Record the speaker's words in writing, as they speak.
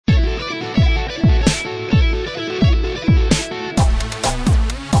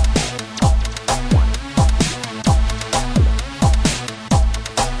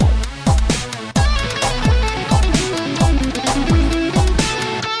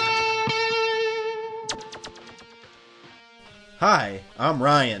Hi, I'm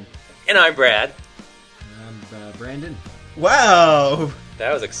Ryan. And I'm Brad. I'm Brandon. Wow,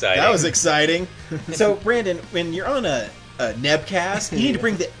 That was exciting. that was exciting. So, Brandon, when you're on a Nebcast, you need to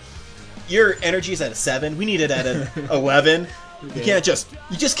bring your energy's at a 7. We need it at an 11. Okay. You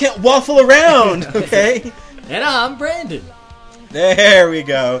just can't waffle around, okay? And I'm Brandon. There we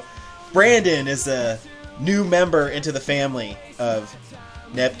go. Brandon is a new member into the family of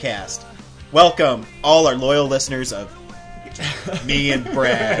Nebcast. Welcome, all our loyal listeners of me and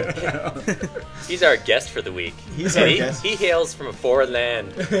Brad. He's our guest for the week. He's And our he, guest. He hails from a foreign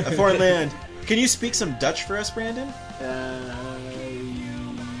land. A foreign land. Can you speak some Dutch for us, Brandon? No.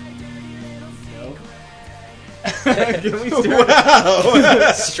 Can we start?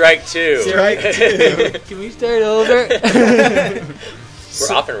 Wow! Strike two. Strike two. Can we start over?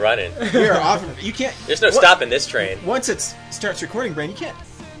 We're off and running. We are off. You can't. There's no stopping this train. Once it starts recording, Brandon, you can't.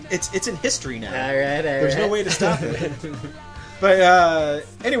 It's in history now. all right. There's no way to stop it. But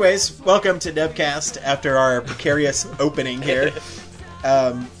anyways, welcome to Nebcast after our precarious opening here.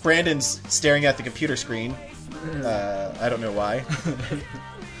 Brandon's staring at the computer screen. I don't know why.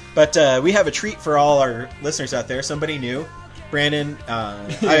 But we have a treat for all our listeners out there. Somebody new. Brandon,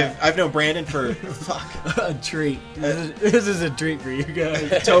 I've known Brandon for, A treat. This is a treat for you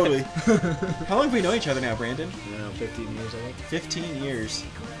guys. totally. How long have we known each other now, Brandon? 15 years, I think. 15 years.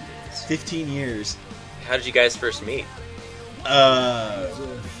 15 years. How did you guys first meet?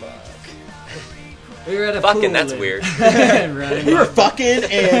 We were at a Fucking, pool that's and- weird. Right. We were fucking,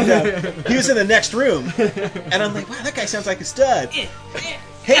 and he was in the next room. And I'm like, wow, that guy sounds like a stud.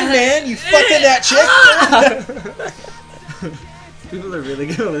 Hey, man, you fucking that chick? People are really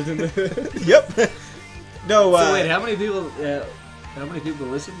gonna listen to this. Yep. No, So wait, how many people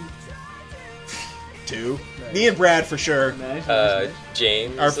listen? 2. Me and Brad for sure. Nice.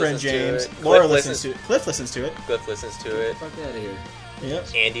 James. Our friend listens to James. it. Laura Cliff listens to it. Cliff listens to it. Cliff listens to it. Fuck out of here. Yep.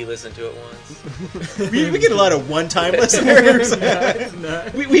 Andy listened to it once. We get a lot of one-time listeners.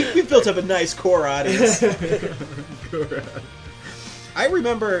 Not. we built up a nice core audience. I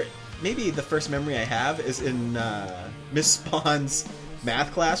remember maybe the first memory I have is in Miss Spawn's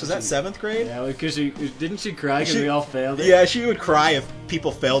math class. Was that 7th grade? Yeah, because didn't she cry because She- we all failed it? Yeah, she would cry if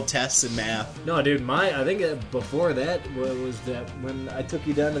people failed tests in math. No, dude, I think before that was that when I took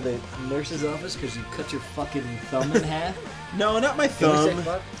you down to the nurse's office because you cut your fucking thumb in half. No, not my Can we say thumb.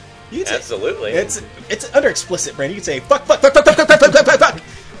 fuck? You can say, Absolutely. it's under explicit, Brandon. You can say fuck, fuck, fuck, fuck, fuck, fuck, fuck, fuck, fuck, fuck.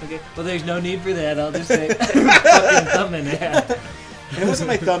 Okay, well, there's no need for that. I'll just say fucking thumb in half. And it wasn't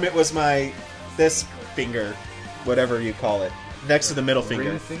my thumb. It was this finger, whatever you call it, next to the middle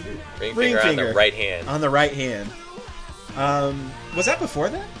finger. Ring finger? Ring ring finger on finger. the right hand. On the right hand. Was that before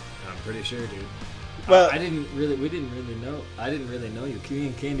that? I'm pretty sure, dude. Well, We didn't really know. I didn't really know you. Me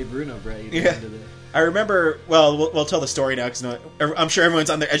and Candy Bruno brought you Yeah. down to the. I remember. Well, we'll tell the story now because I'm sure everyone's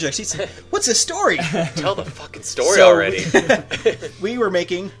on their edge of their seats. What's the story? Tell the fucking story So- already. We were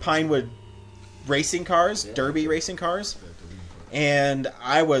making Pinewood racing cars, derby racing cars, and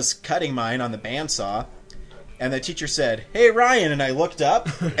I was cutting mine on the bandsaw. And the teacher said, "Hey, Ryan," and I looked up,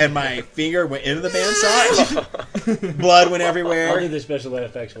 and my finger went into the bandsaw. Blood went I'll everywhere. do the special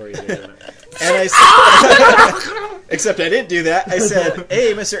effects for you. Dude. And I said, except I didn't do that. I said,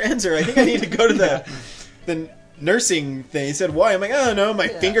 "Hey, Mr. Enzer, I think I need to go to the nursing thing." He said, "Why?" I'm like, "Oh no, my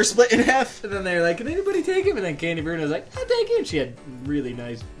finger split in half." And then they're like, "Can anybody take him?" And then Candy Bruno was like, "I'll take him." She had really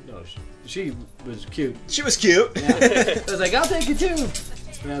nice. No, she was cute. She was cute. I was like, "I'll take you too."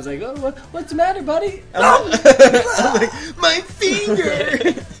 And I was like, "Oh, what's the matter, buddy?" I'm like, my finger.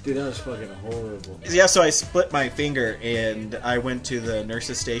 Dude, that was fucking horrible. Yeah, so I split my finger, and I went to the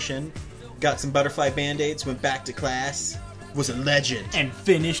nurse's station, got some butterfly band-aids, went back to class. Was a legend. And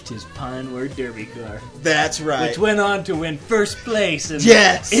finished his Pinewood Derby car, That's right. which went on to win first place in,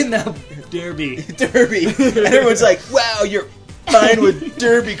 Yes! in the Derby. Derby. And everyone's like, "Wow, your Pinewood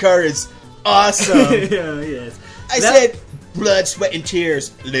Derby car is awesome." Yeah, yes. I said, blood, sweat, and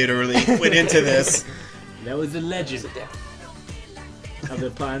tears, literally, went into this. That was the legend of the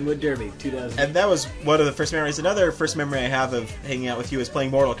Pinewood Derby 2000. And that was one of the first memories. Another first memory I have of hanging out with you is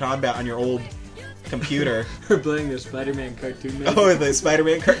playing Mortal Kombat on your old computer. We're playing the Spider-Man cartoon. Maker. Oh, the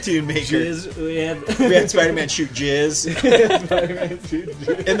Spider-Man cartoon maker. Jizz, we We had Spider-Man shoot jizz. Spider-Man shoot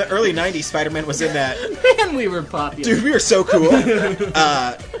jizz. In the early 90s, Spider-Man was in that. Man, we were popular. Dude, we were so cool.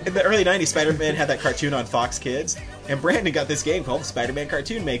 In the early 90s, Spider-Man had that cartoon on Fox Kids. And Brandon got this game called Spider-Man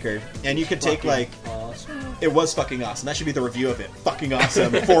Cartoon Maker. And you could take, like... Awesome. It was fucking awesome. That should be the review of it. Fucking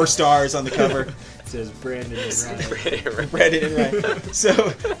awesome. 4 stars on the cover. It says Brandon and Ryan. Brandon and Ryan. So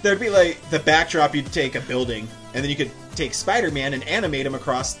there'd be like the backdrop. You'd take a building, and then you could take Spider-Man and animate him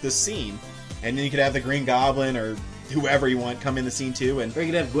across the scene, and then you could have the Green Goblin or whoever you want come in the scene too. And Or you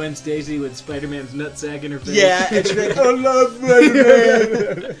could have Gwen Stacy with Spider-Man's nutsack in her face. yeah, and she'd be like, I love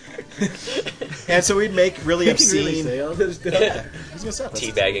Spider-Man. And so we'd make really You can really obscene. say all this stuff. Yeah, who's gonna stop us?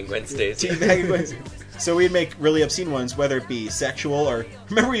 Teabagging Gwen Stacy. Teabagging Gwen Stacy. So we'd make really obscene ones, whether it be sexual or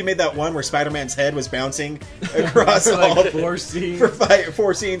remember you made that one where Spider-Man's head was bouncing across For all like 4 scenes. for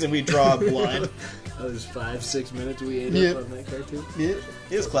 4 scenes, and we draw blood. Those 5-6 minutes we ate Yep. up on that cartoon. Yeah,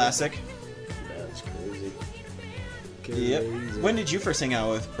 it was classic. That was crazy. Yep. Crazy. When did you first hang out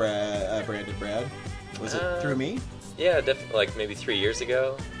with Brandon? Brad? Was it through me? Yeah, definitely. Like maybe 3 years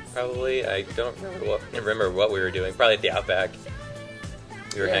ago, probably. I don't remember what we were doing. Probably at the Outback.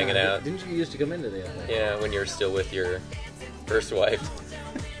 We were hanging out. Didn't you used to come into the Outback? Yeah, when you were still with your first wife.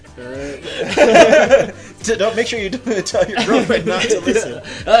 Don't make sure you don't tell your girlfriend not to listen.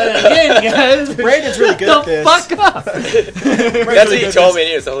 Again, guys. Brandon's really good at this. Fuck up. That's what you told me,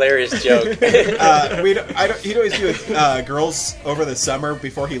 and it was a hilarious joke. He'd always be with girls over the summer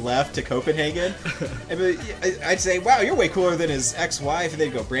before he left to Copenhagen. And I'd say, "Wow, you're way cooler than his ex-wife," and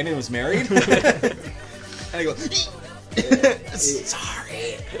they'd go, "Brandon was married." And I go,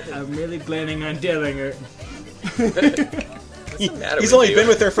 "Sorry." I'm really planning on telling her. What's the matter He's with only you? been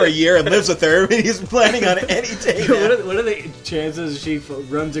with her for a year and lives with her, and he's planning on any day now. What are the chances she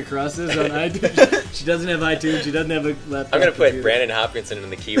runs across this on iTunes? She doesn't have iTunes. She doesn't have a laptop. I'm gonna put computer. Brandon Hopkinson in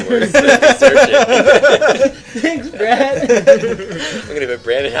the keywords. Search it. Thanks, Brad. I'm gonna put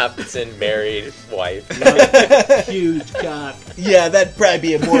Brandon Hopkinson, married, wife. Huge cock. Yeah, that'd probably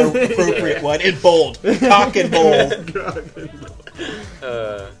be a more appropriate one. In bold. Cock and bold.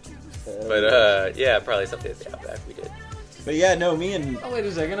 Yeah, probably something at the Outback we did. But yeah, no, me and... Oh, wait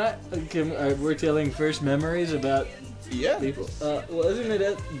a second. We're telling first memories about Yeah. people. Wasn't it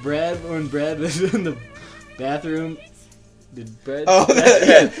at when Brad was in the bathroom? Did Brad? Oh,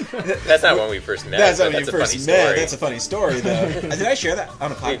 That's not when we first met. that's but when you that's a first funny met. story. That's a funny story, though. Did I share that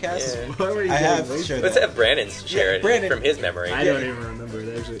on a podcast? Yeah. Why were you I getting have wasted? shared Let's that. have Brandon share it Brandon- from his memory. I don't even remember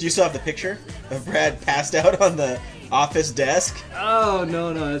it actually. Do you still have the picture of Brad passed out on the office desk? Oh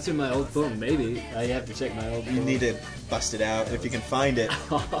no, that's in my old phone. Maybe I have to check my old phone. You need to bust it out if you can find it.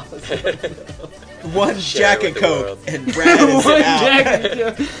 Oh, One Share Jack it and with the Coke, world. and Brad is One out. Jack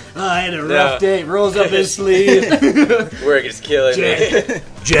and Coke. Oh, I had a No. rough day. Rolls up his sleeve. Work is killing me.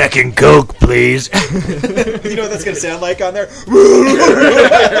 Jack and Coke, please. You know what that's going to sound like on there?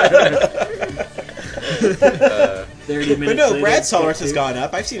 30 minutes But no, later, Brad's tolerance cut has to- gone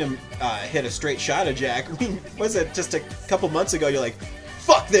up. I've seen him hit a straight shot of Jack. I mean, was it just a couple months ago? You're like,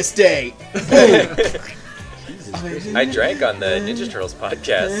 fuck this day. Boom. I drank on the Ninja Turtles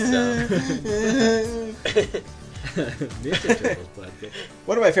podcast. Ninja Turtles podcast.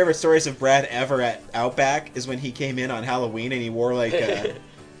 One of my favorite stories of Brad ever at Outback is when he came in on Halloween and he wore like a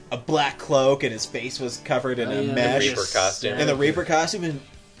black cloak and his face was covered in a yeah, mesh. Reaper costume. And the Reaper costume, and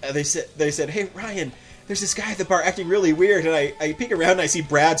they said, "Hey Ryan, there's this guy at the bar acting really weird." And I peek around and I see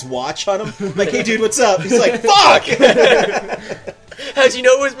Brad's watch on him. I'm like, "Hey dude, what's up?" He's like, "Fuck!" How'd you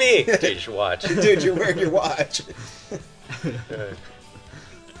know it was me? Dude, you should watch. Dude, you're wearing your watch.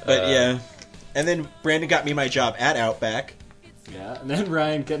 But yeah, and then Brandon got me my job at Outback. Yeah, and then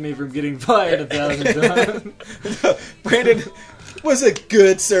Ryan kept me from getting fired 1,000 times. Brandon was a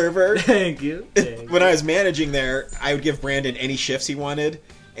good server. Thank you. When I was managing there, I would give Brandon any shifts he wanted,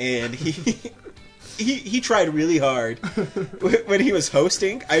 and he tried really hard. When he was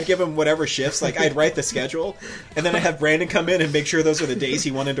hosting, I'd give him whatever shifts. Like, I'd write the schedule, and then I'd have Brandon come in and make sure those were the days he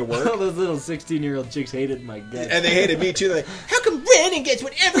wanted to All work. those little 16-year-old chicks hated my guts. And they hated me, too. They're like, how come Brandon gets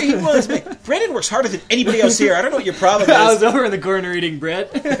whatever he wants? Like, Brandon works harder than anybody else here. I don't know what your problem I was is. over in the corner eating bread.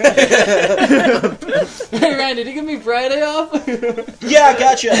 Hey Ryan, did you give me Friday off? Yeah,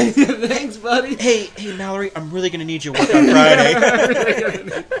 gotcha. Thanks, buddy. Hey, Mallory, I'm really going to need your work on Friday.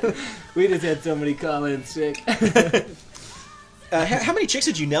 We just had somebody call in sick. How many chicks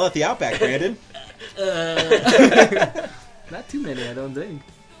did you nail at the Outback, Brandon? Not too many, I don't think.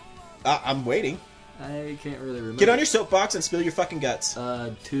 I'm waiting. I can't really remember. Get on your soapbox and spill your fucking guts.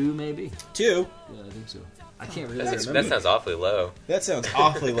 2 maybe. 2? Yeah, I think so. I can't really That remember. sounds awfully low. That sounds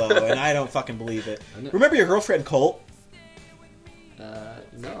awfully low, and I don't fucking believe it. I know. Remember your girlfriend, Colt? No.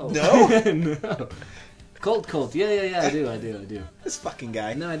 No? No. Colt. Yeah, I do. This fucking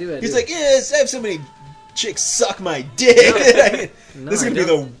guy. No, I do. He's like, yes, I have so many chicks suck my dick. No, This is I going to be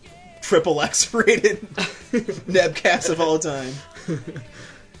the triple X rated Nebcast of all time.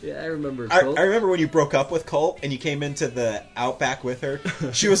 Yeah, I remember I Colt. remember when you broke up with Colt and you came into the Outback with her.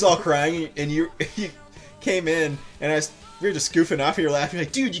 She was all crying, and you came in, and We were just goofing off, and you're laughing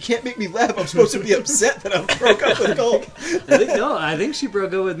like, dude, you can't make me laugh. I'm supposed to be upset that I broke up with Cole. I think she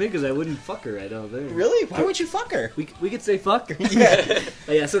broke up with me because I wouldn't fuck her. I don't think. Really? Why would you fuck her? We could say fuck her. Yeah.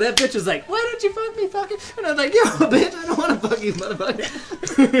 Yeah, so that bitch was like, why don't you fuck me, fucker? And I was like, yo, bitch, I don't want to fuck you, motherfucker.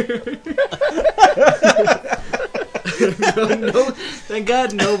 no, thank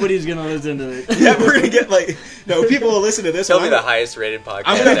God nobody's going to listen to it. Yeah, we're going to get people will listen to this It'll one. be the highest rated podcast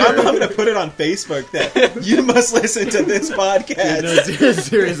I'm ever. gonna put it on Facebook that you must listen to this podcast. No,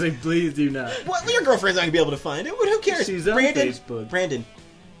 seriously, please do not. Well, your girlfriend's not gonna be able to find it. Who cares? She's on Brandon, Facebook. Brandon,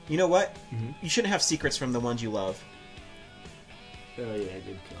 you know what? You shouldn't have secrets from the ones you love. Oh, yeah,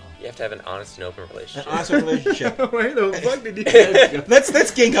 good call. You have to have an honest and open An relationship. honest relationship. Where the fuck did you guys go?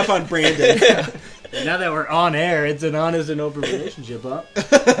 Let's gang up on Brandon. Now that we're on air, it's an honest and open relationship, huh?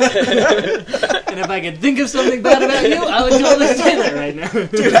 And if I could think of something bad about you, I would totally say that right now.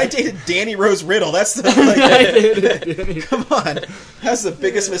 Dude, I dated Danny Rose Riddle. That's the, come on. That's the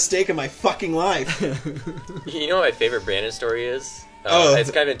biggest mistake of my fucking life. You know what my favorite Brandon story is? Oh. It's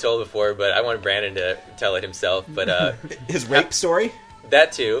kind of been told before, but I want Brandon to tell it himself. But His rape story?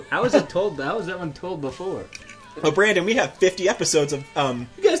 that too. How was it told? How was that one told before? Oh, Brandon, we have 50 episodes of You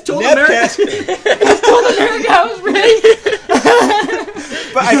guys told Nebcast. America I was raped.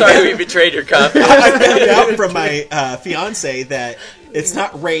 But Sorry, we betrayed your confidence. I found out from my fiance that it's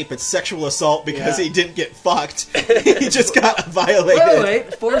not rape, it's sexual assault because Yeah. he didn't get fucked. He just got violated.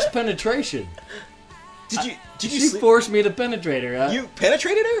 Wait, forced penetration. Did you She sleep? forced me to penetrate her. You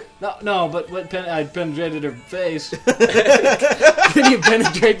penetrated her? No, but I penetrated her face. Can you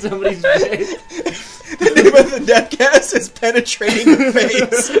penetrate somebody's face? The name of the Nebcast is Penetrating the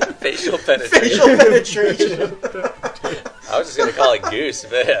Face. Facial penetration. Facial penetration. I was just going to call it goose,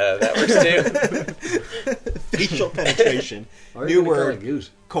 but that works too. Facial penetration. Or New you gonna call word it goose.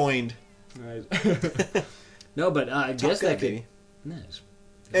 coined. Right. No, but I guess Good, that could. baby. Nice.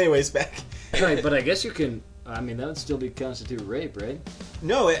 Anyways, back. Right, but I guess you can. I mean, that would still be constitute rape, right?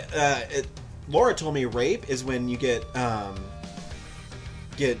 No, Laura told me rape is when you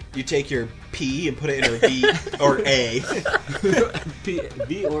you take your P and put it in her V or A.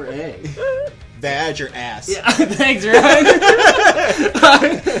 B or A. Vag or ass. Yeah, thanks, Ryan.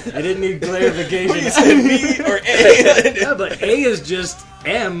 I didn't need clarification. What do you say, V or A? Yeah, but A is just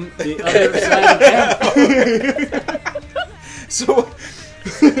M, the other side of M. So,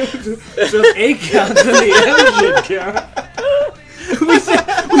 So if A counts, then the M should count.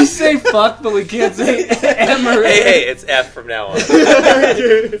 We say fuck, but we can't say M or A. Hey, it's F from now on.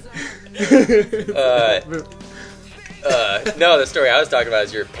 No, the story I was talking about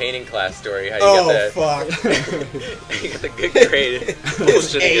is your painting class story. How you got fuck. you got the good grade.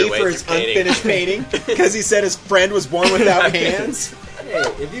 Bullshitting A your way for his through painting. unfinished painting because he said his friend was born without hands. Hey,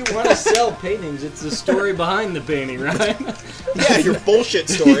 if you want to sell paintings, it's the story behind the painting, right? Yeah, your bullshit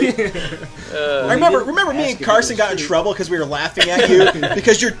story. I remember me Ask and if Carson it was got in true. trouble because we were laughing at you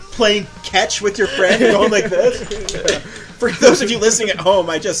because you're playing catch with your friend and going like this. For those of you listening at home,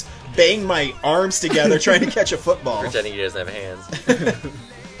 I just banged my arms together trying to catch a football. Pretending he doesn't have hands.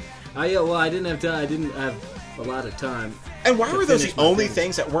 I didn't have time. I didn't have a lot of time. And why to were those finish the my only painting.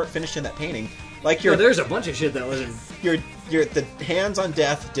 things that weren't finished in that painting? Like No, there's a bunch of shit that wasn't. the hands on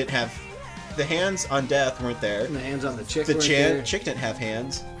death didn't have. The hands on death weren't there. The hands on the chick. The weren't there. chick didn't have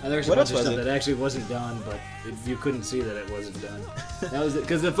hands. And there's a What bunch else of was stuff it? that actually wasn't done, but you couldn't see that it wasn't done. That was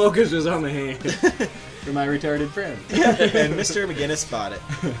because the focus was on the hand for my retarded friend. And Mr. McGinnis bought it.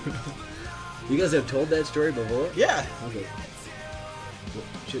 You guys have told that story before? Yeah. Okay.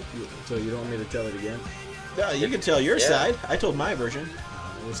 So you don't want me to tell it again? No, you can tell your Yeah. side. I told my version.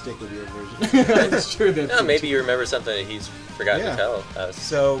 We'll stick with your version. I'm sure that's No, maybe you remember something that he's forgotten Yeah. to tell us.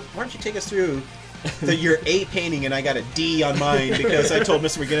 So why don't you take us through your A painting and I got a D on mine because I told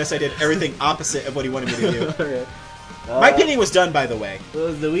Mr. McGinnis I did everything opposite of what he wanted me to do. Alright. My painting was done, by the way. It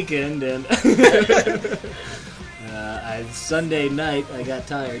was the weekend, and Sunday night I got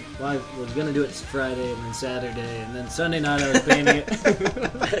tired. Well, I was gonna do it Friday and then Saturday, and then Sunday night I was painting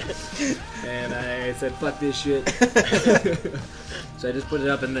it, and I said, "Fuck this shit." So I just put it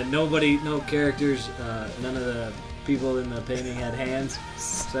up, and then no characters, none of the people in the painting had hands.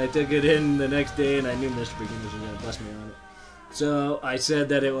 So I took it in the next day, and I knew Mr. Beginner was gonna bust me on it. So I said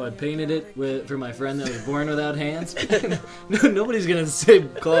that I painted it for my friend that was born without hands. Nobody's gonna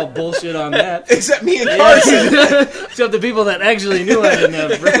call bullshit on that. Except me and Carson. Except the people that actually knew I didn't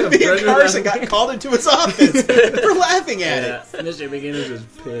have friends. Me and Carson got called into his office for laughing at Yeah, it. Mr. McGinnis was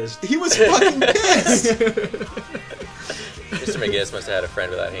pissed. He was fucking pissed. Mr. McGinnis must have had a friend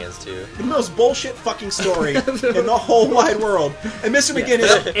without hands too. The most bullshit fucking story in the whole wide world. And Mr.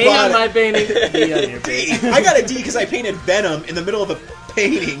 McGinnis A on bought my it. painting, B on your D. painting. I got a D because I painted Venom in the middle of a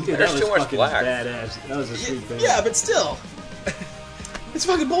painting. Dude, There's that too was much fucking black. badass. That was a sweet thing. Yeah, but still. It's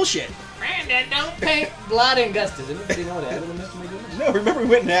fucking bullshit. Brandon, don't paint blood and guts. Does anybody know what happened to Mr. McGinnis? No, remember we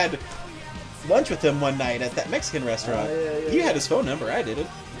went and had lunch with him one night at that Mexican restaurant. yeah, You had his phone number, I didn't.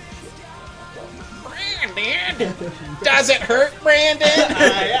 Brandon! Does it hurt, Brandon?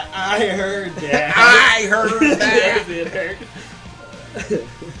 I heard that. I heard that! It hurt.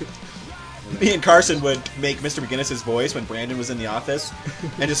 Me and Carson would make Mr. McGinnis' voice when Brandon was in the office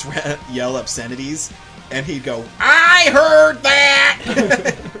and just yell obscenities, and he'd go, I heard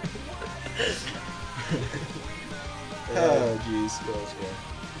that! Oh, jeez. That was fun.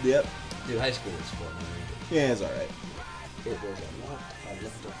 Yep. Dude, high school was fun. Yeah, it's alright. It was a lot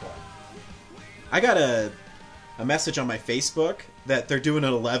of fun. I got a message on my Facebook that they're doing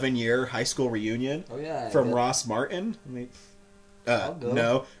an 11-year high school reunion Oh, yeah. from Ross Martin. I mean, I'll go.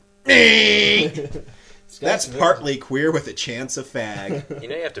 no. That's Scottsville. partly queer with a chance of fag. You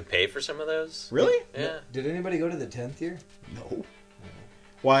know you have to pay for some of those? Really? Yeah. Did anybody go to the 10th year? No.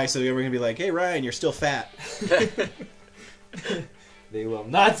 Why? So we're going to be like, hey, Ryan, you're still fat. They will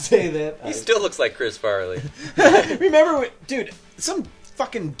not say that. He still looks like Chris Farley. Remember, dude, some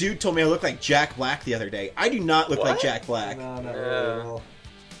fucking dude told me I look like Jack Black the other day. I do not look like What? Jack Black. No, not Yeah. really at all.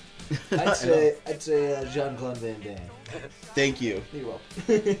 Not I'd say Jean-Claude Van Damme. Thank you. He will.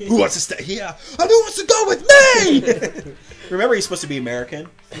 Who wants to stay here? And who wants to go with me? Remember, he's supposed to be American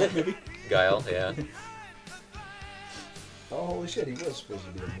in that movie? Guile, yeah. Oh, holy shit, he was supposed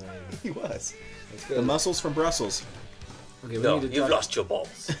to be a man. He was. That's The good. muscles from Brussels. Okay, we No, need to you've talk. lost your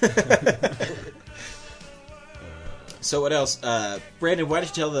balls. So what else? Brandon, why don't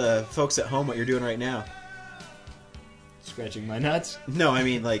you tell the folks at home what you're doing right now? Scratching my nuts. No, I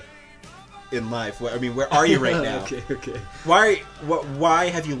mean, like, in life. I mean, where are you right now? okay. Why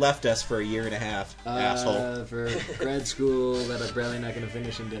have you left us for a year and a half, asshole? For grad school that I'm probably not going to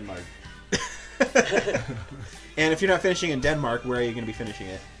finish in Denmark. And if you're not finishing in Denmark, where are you going to be finishing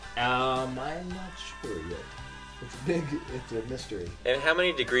it? I'm not sure yet. It's a mystery. And how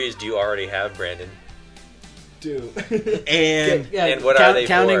many degrees do you already have, Brandon? 2. And And what are they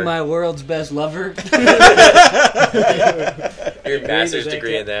counting for? my world's best lover, Your master's that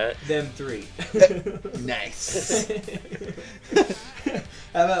degree in count? that? then 3. nice.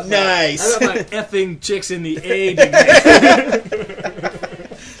 How about Nice. How about my effing chicks in the A degree?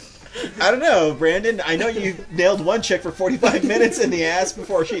 I don't know, Brandon. I know you nailed one chick for 45 minutes in the ass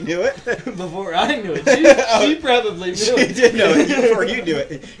before she knew it. Before I knew it, she probably knew She it. did know it before you knew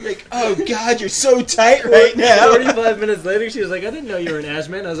it. You're like, oh God, you're so tight right now. 45 minutes later, she was like, I didn't know you were an ass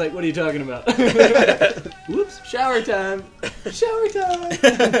man. I was like, what are you talking about? Whoops, shower time. Shower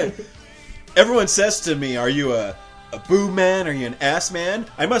time. Everyone says to me, are you a boob man? Are you an ass man?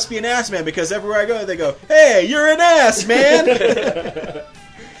 I must be an ass man because everywhere I go, they go, hey, you're an ass man.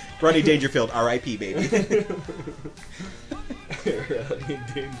 Rodney Dangerfield, R.I.P., baby. Rodney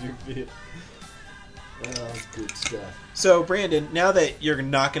Dangerfield. Oh, good stuff. So, Brandon, now that you're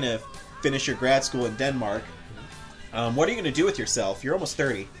not going to finish your grad school in Denmark, what are you going to do with yourself? You're almost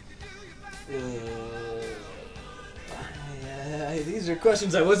 30. These are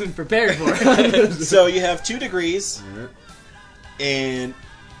questions I wasn't prepared for. So you have 2 degrees, and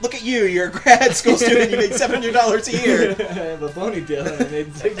look at you. You're a grad school student. You make $700 a year. I have a ponytail and I made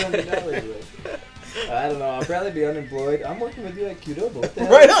 $600 with. I don't know. I'll probably be unemployed. I'm working with you at Qdoba. What the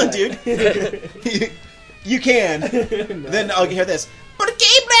hell Right is on, that? dude. You can. No. Then I'll hear this. Porque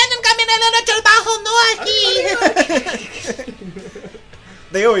Brandon caminando trabajo no aquí.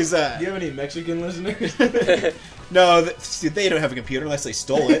 They always, Do you have any Mexican listeners? no, they don't have a computer unless they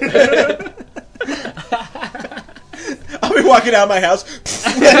stole it. I'll be walking out of my house,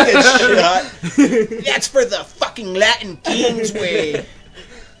 get shot. That's for the fucking Latin Kings way.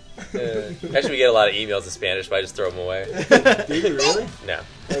 Actually, we get a lot of emails in Spanish, but I just throw them away. Do you really? No.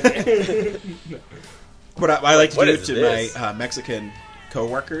 What I like to What do is to this? my Mexican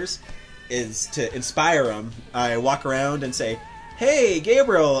coworkers is to inspire them. I walk around and say, "Hey,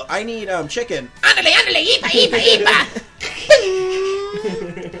 Gabriel, I need chicken." Ándale, ándale, ipa, ipa, ipa.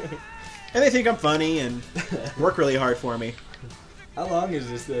 And they think I'm funny and work really hard for me. How long is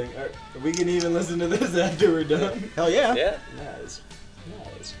this thing? We can even listen to this after we're done. Hell yeah. Yeah. Nice.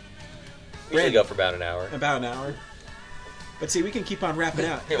 We usually go for about an hour. About an hour. But see, we can keep on wrapping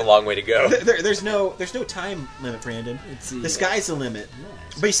out. We have a long way to go. There's no time limit, Brandon. Let's see. The sky's the limit.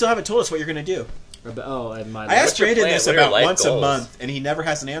 Nice. But you still haven't told us what you're going to do. And my I asked What's your Brandon plan? this What are your about life once a goals? month, and he never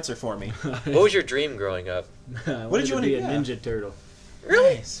has an answer for me. What was your dream growing up? I What did you wanted to wanna be a do? Ninja Turtle.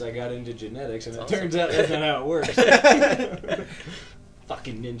 Really? So I got into genetics, and it That's awesome. turns out that's not how it works.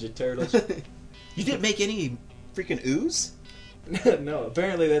 Fucking Ninja Turtles. You didn't make any freaking ooze? No,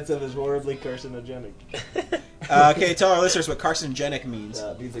 apparently that stuff is horribly carcinogenic. Okay, tell our listeners what carcinogenic means.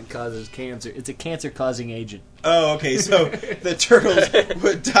 Means it causes cancer. It's a cancer-causing agent. Oh, okay, so the turtles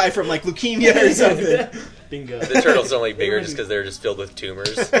would die from, like, leukemia or something. Bingo. The turtle's only bigger just because they're just filled with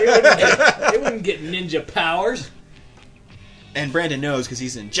tumors. They wouldn't get ninja powers. And Brandon knows because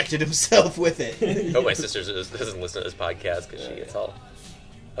he's injected himself with it. Hope my sister doesn't listen to this podcast because she gets all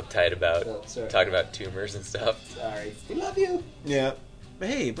uptight about Oh, sorry. talking about tumors and stuff. Sorry. We love you. Yeah. But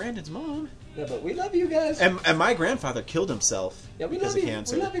hey, Brandon's mom. Yeah, but we love you guys. And my grandfather killed himself Yeah, we because love of you.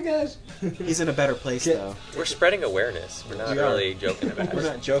 cancer. We love you guys. He's in a better place, Yeah. though. We're spreading awareness. We're not We are. really joking about We're it.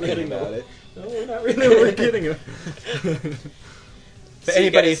 not joking Kidding, about though. it. No, we're not really. We're kidding. But So you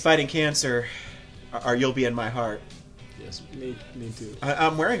anybody guys- fighting cancer, you'll be in my heart. Yes, me too.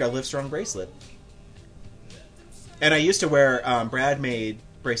 I'm wearing a Livestrong bracelet. And I used to wear, Brad made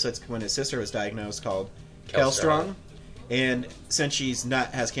bracelets when his sister was diagnosed called Kelstrong. Kelstrong. And since she's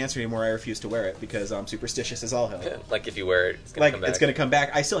not has cancer anymore, I refuse to wear it because I'm superstitious as all hell. Like if you wear it, it's gonna Like, come back. it's going to come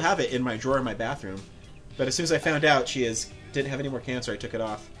back. I still have it in my drawer in my bathroom. But as soon as I found out didn't have any more cancer, I took it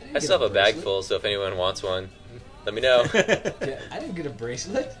off. I still have a bag full, so if anyone wants one, let me know. Yeah, I didn't get a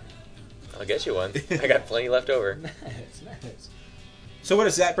bracelet. I'll get you one. I got plenty left over. Nice. So what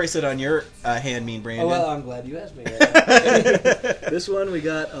does that bracelet on your hand mean, Brandon? Oh well, I'm glad you asked me that. This one we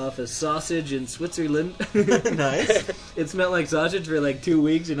got off a sausage in Switzerland. Nice. It smelled like sausage for like 2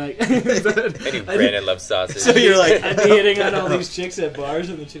 weeks, and I I knew Brandon loves sausage. So you're like, I'd be hitting on all these chicks at bars,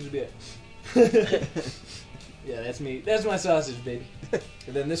 and the chicks would be like, "Yeah, that's me. That's my sausage, baby."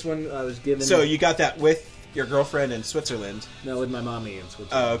 And then this one I was given. So you got that with your girlfriend in Switzerland? No, with my mommy in Switzerland.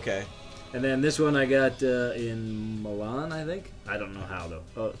 Oh, okay. And then this one I got in Milan, I think. I don't know how though.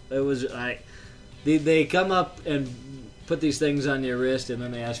 Oh, it was They come up and put these things on your wrist, and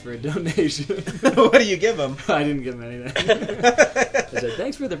then they ask for a donation. What do you give them? I didn't give them anything. I said,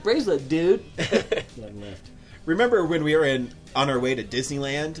 "Thanks for the bracelet, dude." Then left. Remember when we were on our way to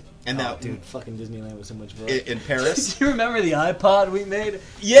Disneyland and Oh, that dude, fucking Disneyland was so much fun. in Paris? Do you remember the iPod we made?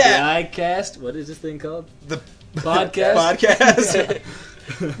 Yeah. The iCast. What is this thing called? The Podcast?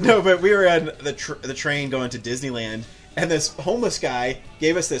 podcast. No, but we were on the train going to Disneyland, and this homeless guy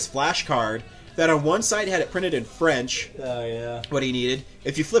gave us this flashcard that on one side had it printed in French, Oh yeah. what he needed.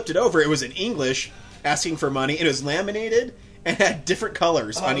 If you flipped it over, it was in English, asking for money. It was laminated and had different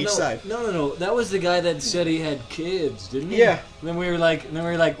colors on each side. No. That was the guy that said he had kids, didn't he? Yeah. And then we were like,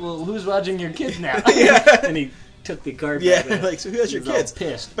 well, who's watching your kids now? Yeah. And he took the card. Yeah, back. like, so who has your He was all kids?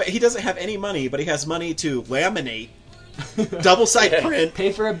 Pissed. But he doesn't have any money, but he has money to laminate, double-side print,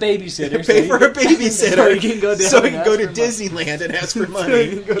 Pay for a babysitter. pay for a So babysitter, he can go down so he and can go ask to for money. Disneyland and ask for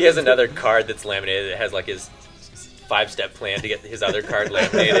money. He has another card that's laminated that has like his 5-step plan to get his other card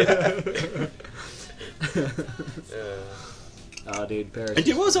laminated. Oh, dude, Paris. And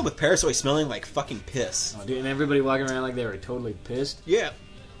dude, what was up with Paris always smelling like fucking piss? Oh, dude, and everybody walking around like they were totally pissed. Yeah,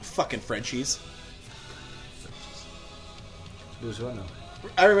 fucking Frenchies. It was what? No.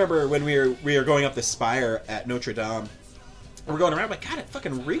 I remember when we were going up the spire at Notre Dame. And we're going around, like, God, it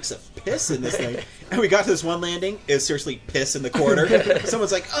fucking reeks of piss in this thing. And we got to this one landing, it was seriously piss in the corner.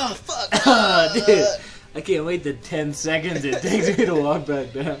 Someone's like, oh, fuck. Oh, dude. I can't wait the 10 seconds it takes me to walk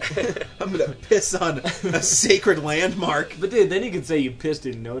back down. I'm going to piss on a sacred landmark. But dude, then you could say you pissed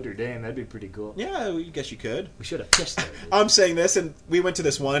in Notre Dame. That'd be pretty cool. Yeah, I guess you could. We should have pissed there. Dude. I'm saying this, and we went to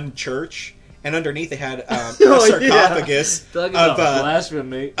this one church, and underneath they had a Oh, sarcophagus yeah. Talking about of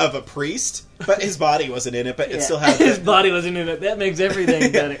blasphemy. a priest, but his body wasn't in it, but it Yeah. still had His body wasn't in it. That makes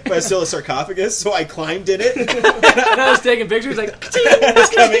everything better. but it's still a sarcophagus, so I climbed in it, And I was taking pictures like,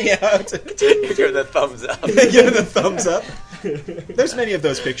 it's coming out. Give the thumbs up. Give it a thumbs up. There's many of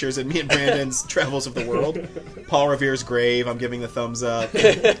those pictures in me and Brandon's travels of the world. Paul Revere's grave, I'm giving the thumbs up.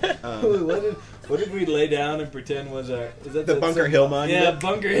 what did we lay down and pretend was our... Is that The Bunker Hill Monument? Yeah,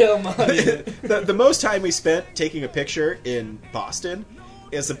 Bunker Hill Monument. The most time we spent taking a picture in Boston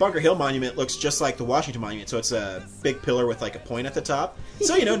is the Bunker Hill Monument looks just like the Washington Monument, so it's a big pillar with like a point at the top.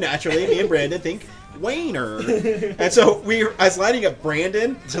 So, naturally, me and Brandon think Wayner. And so I was lining up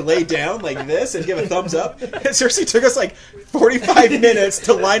Brandon to lay down like this and give a thumbs up. It seriously took us like 45 minutes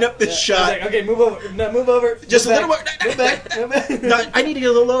to line up this shot. I was like, okay, move over. No, move over. Just move a little more. Move back. Move back. No, I need to get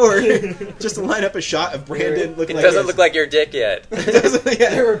a little lower. Just to line up a shot of Brandon looking It like doesn't this. look like your dick yet. Yeah.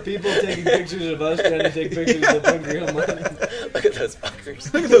 There were people taking pictures of us trying to take pictures of the real money. Look at those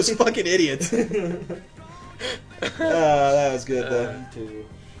fuckers. Look at those fucking idiots. That was good though. Too.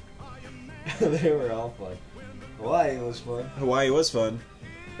 They were all fun. Hawaii was fun. Hawaii was fun.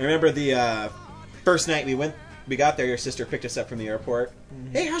 I remember the first night we got there, your sister picked us up from the airport.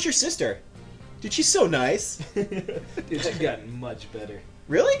 Mm-hmm. Hey, how's your sister? Dude, she's so nice. Dude, she's gotten much better.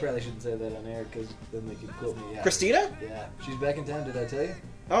 Really? Probably shouldn't say that on air because then they could quote me. Yeah. Christina? Yeah, she's back in town. Did I tell you?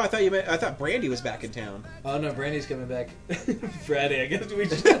 Oh, I thought Brandy was back in town. Oh no, Brandy's coming back Friday. I guess we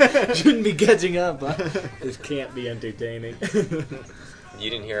shouldn't be catching up. Huh? This can't be entertaining. You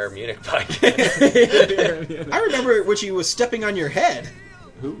didn't hear our Munich podcast. I remember when she was stepping on your head.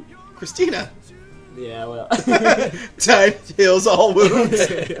 Who? Christina. Yeah, well. Time heals all wounds.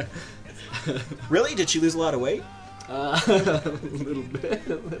 Really? Did she lose a lot of weight? A little bit.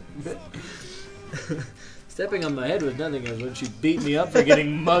 Stepping on my head was nothing. It was when she beat me up for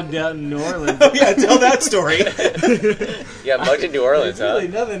getting mugged out in New Orleans. Oh yeah, tell that story. You got mugged in New Orleans, There's really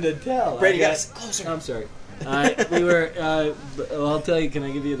huh? nothing to tell. Brady, got closer. I'm sorry. We were. I'll tell you. Can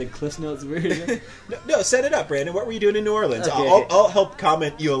I give you the Cliff Notes version? No, set it up, Brandon. What were you doing in New Orleans? Okay. I'll help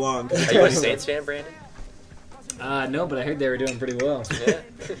comment you along. Are you a Saints fan, Brandon? No, but I heard they were doing pretty well. Yeah.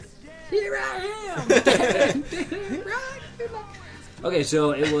 Here I am. Okay,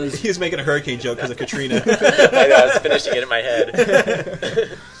 so it was. He was making a hurricane joke because of Katrina. I know, I was finishing it in my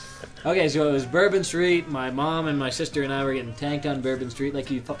head. Okay, so it was Bourbon Street. My mom and my sister and I were getting tanked on Bourbon Street like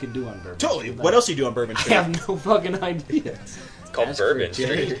you fucking do on Bourbon Totally. Street. What else do you do on Bourbon I Street? have no fucking idea. It's called Bourbon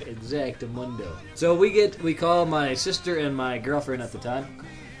Street. Exactamundo. So we call my sister and my girlfriend at the time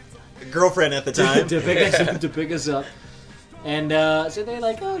Girlfriend at the time. to pick us up. And so they're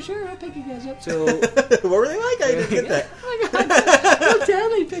like, oh, sure, I'll pick you guys up. So, What were they like? I didn't get that. oh my God, don't tell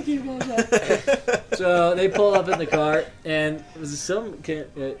me pick you guys up. So they pull up in the car, and it was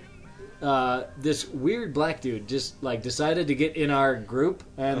this weird black dude just like decided to get in our group,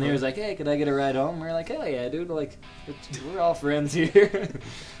 and he was like, hey, could I get a ride home? We're like, hell yeah, dude. Like, we're all friends here.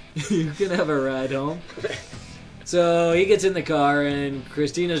 You can have a ride home. So he gets in the car, and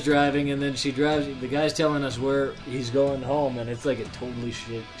Christina's driving, and then she drives. The guy's telling us where he's going home, and it's like a totally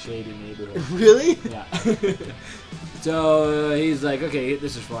shady neighborhood. Really? Yeah. So he's like, okay,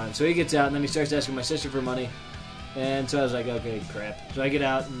 this is fine. So he gets out, and then he starts asking my sister for money. And so I was like, okay, crap. So I get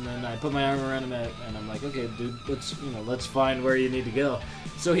out, and then I put my arm around him, and I'm like, okay, dude, let's find where you need to go.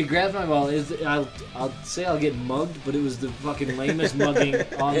 So he grabs my wallet. I'll say I'll get mugged, but it was the fucking lamest mugging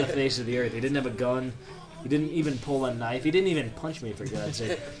on the face of the earth. He didn't have a gun. He didn't even pull a knife. He didn't even punch me, for God's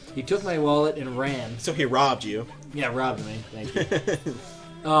sake. He took my wallet and ran. So he robbed you. Yeah, robbed me. Thank you.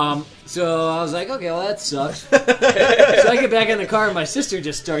 So I was like, okay, well, that sucks. So I get back in the car, and my sister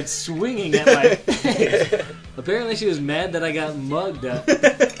just starts swinging at my face. Apparently she was mad that I got mugged up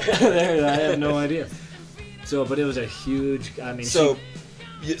there. I have no idea. So, but it was a huge, I mean, So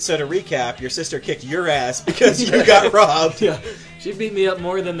to recap, your sister kicked your ass because you got robbed. yeah, she beat me up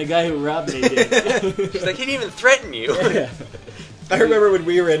more than the guy who robbed me did. She's like, he didn't even threaten you. Yeah. I remember when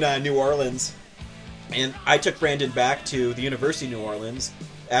we were in New Orleans, and I took Brandon back to the University of New Orleans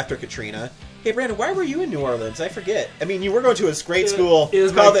after Katrina. Hey, Brandon, why were you in New Orleans? I forget. I mean, you were going to a great school It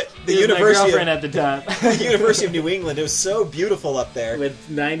was called my, the it was my University girlfriend of, at the time. the University of New England. It was so beautiful up there. With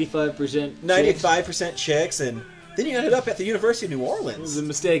 95% 95% chicks, and then you ended up at the University of New It was Orleans. a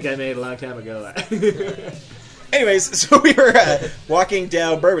mistake I made a long time ago. Anyways, so we were walking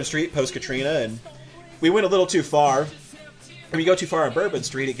down Bourbon Street post-Katrina, and we went a little too far. When you go too far on Bourbon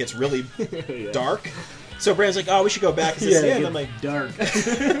Street, it gets really Yeah. dark. So Brandon's like, oh, we should go back. Is this Yeah, it? And it I'm like, dark.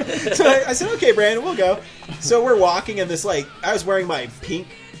 so I said, okay, Brandon, we'll go. So we're walking, and this, like, I was wearing my pink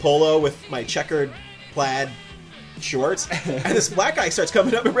polo with my checkered plaid shorts, and this black guy starts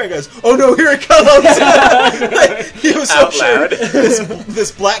coming up, and Brandon goes, oh no, here it comes! Like, he was so Out sure loud.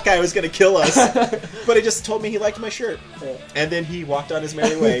 this black guy was going to kill us, but he just told me he liked my shirt. And then he walked on his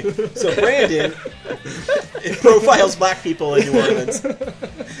merry way. So Brandon profiles black people in New Orleans.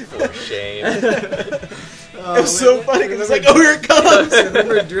 For shame. It was so funny because it's like, oh, here it comes! I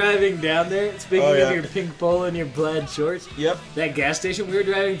remember driving down there. Speaking Oh, yeah. of your pink polo and your plaid shorts, Yep. that gas station we were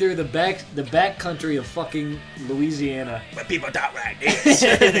driving through the back country of fucking Louisiana. But people talk like this.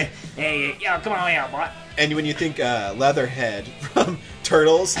 Hey, yo, come on out, boy. And when you think Leatherhead from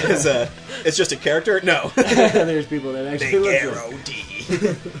Turtles is it's just a character, no. There's people that actually Big look Arrow good.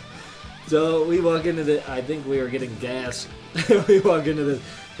 D. So we walk into the. I think we were getting gas. We walk into the.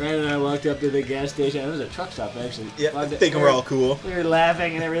 Brandon and I walked up to the gas station. It was a truck stop, actually. Yeah, Walked thinking we're all cool. We were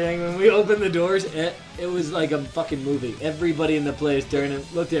laughing and everything. When we opened the doors, it was like a fucking movie. Everybody in the place turned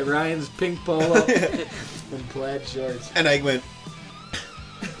and looked at Ryan's pink polo and plaid shorts. And I went,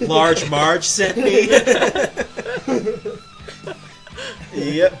 Large Marge sent me.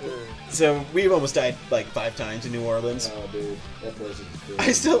 Yep. So we've almost died like 5 times in New Orleans. Oh, dude. That place is crazy.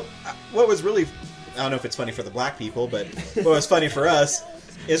 I still, what was really, I don't know if it's funny for the black people, but what was funny for us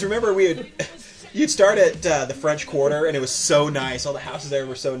is remember you'd start at the French Quarter and it was so nice. All the houses there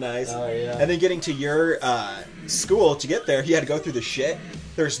were so nice. Oh, yeah. And then getting to your school to get there, you had to go through the shit.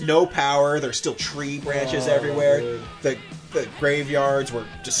 There's no power. There's still tree branches everywhere. Dude. The graveyards were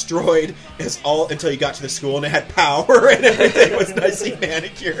destroyed. It's all until you got to the school and it had power and everything was nicely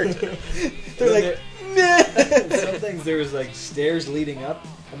manicured. They're like, meh. Some things there was like stairs leading up,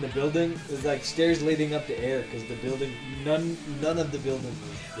 and the building was like stairs leading up to air because the building, none of the building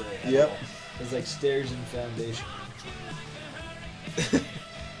was there. At Yep. all. It was like stairs and foundation.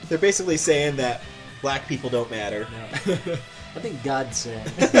 They're basically saying that black people don't matter. No. I think God said.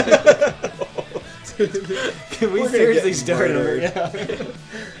 Can we We're gonna seriously get start over? murdered. Yeah.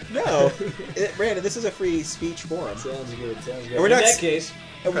 No, Brandon, this is a free speech forum. Sounds good. Sounds good. And we're In not that s- case,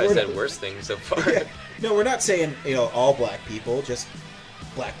 And Probably we're- said worse things so far. Yeah. No, we're not saying all black people, just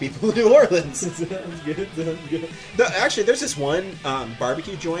black people in New Orleans. sounds good. Sounds good. Actually, there's this one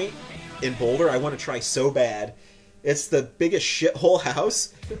barbecue joint in Boulder I want to try so bad. It's the biggest shithole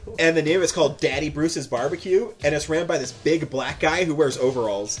house, and the name of it's called Daddy Bruce's Barbecue, and it's ran by this big black guy who wears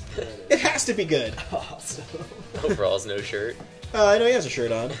overalls. It has to be good. Awesome. Overalls, no shirt. I know he has a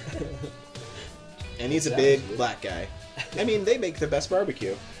shirt on. And he's a Sounds big good. black guy. I mean, they make the best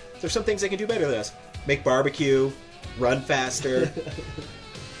barbecue. There's some things they can do better than us. Make barbecue, run faster,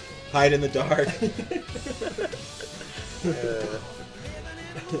 hide in the dark.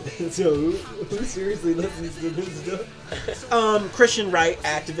 So who seriously listens to this stuff? Christian right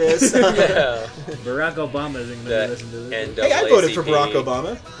activists. Yeah. Barack Obama isn't going The to listen to this. Hey, I voted for NAACP. Barack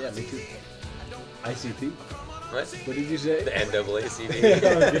Obama. Yeah, me too. ICP? What? What did you say? The NAACP.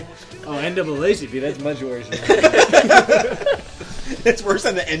 Okay. Oh, NAACP, that's much worse. It's worse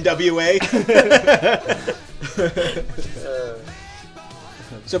than the NWA.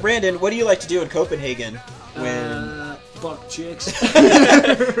 So, Brandon, what do you like to do in Copenhagen when... Fuck chicks.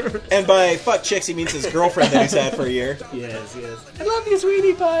 And by fuck chicks, he means his girlfriend that he's had for a year. Yes. I love you,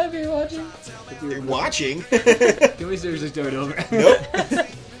 sweetie pie, if you're watching. You're watching? Can we seriously start over? Nope.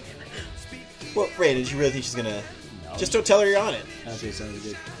 Well, Brandon, did you really think she's gonna... Just don't tell her you're on it. Okay, sounds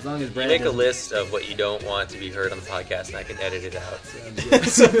good. As long as Brad Make a doesn't- list of what you don't want to be heard on the podcast, and I can edit it out. Sounds good.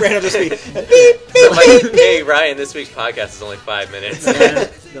 So Brandon will just be... Beep, So beep, like, beep. hey Ryan, this week's podcast is only 5 minutes.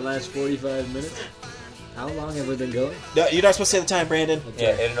 The last 45 minutes. How long have we been going? No, you're not supposed to say the time, Brandon.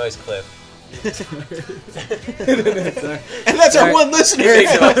 Yeah, Illinois Cliff. Sorry, And that's our Sorry. one listener. It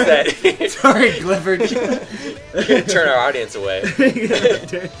makes him upset. Sorry Clifford. Turn our audience away.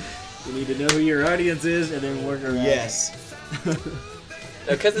 You need to know who your audience is and then work around. Yes.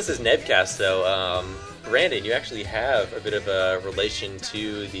 Because this is Nebcast, though, Brandon, you actually have a bit of a relation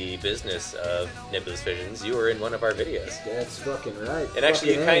to the business of Nebulous Visions. You were in one of our videos. That's fucking right. And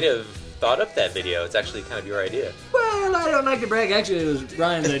actually, you Fucking kind A. of thought up that video. It's actually kind of your idea. Well, I don't like to brag. Actually, it was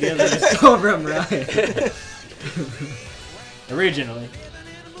Ryan's idea that I stole from Ryan. Originally.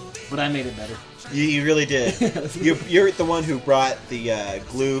 But I made it better. You really did. You're the one who brought the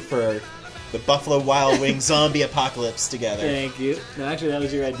glue for the Buffalo Wild Wings zombie apocalypse together. Thank you. No, actually, that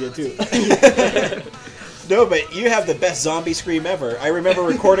was your idea, too. No, but you have the best zombie scream ever. I remember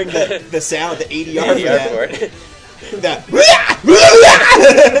recording the sound, the ADR for that. That.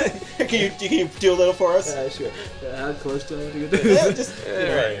 Can you do a little for us? Sure. How close do I have to get Yeah, there? just,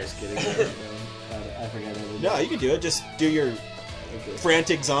 Right. Just kidding. I forgot how to do no, you can do it. Just do your Okay.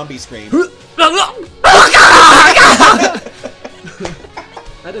 frantic zombie scream.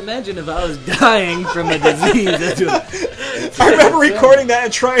 I'd imagine if I was dying from a disease, that's what... I remember recording that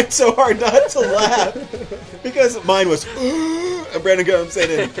and trying so hard not to laugh because mine was, and Brandon comes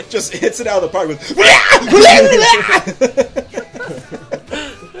in and just hits it out of the park with.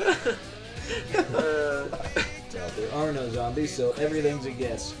 There are no zombies, so everything's a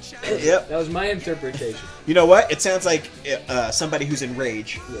guess. Yep. That was my interpretation. You know what? It sounds like somebody who's in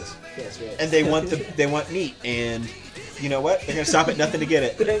rage, Yes, that's right. and they want meat, and you know what? They're gonna stop at nothing to get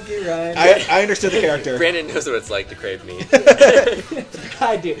it. Thank you, Ryan. I understood the character. Brandon knows what it's like to crave meat.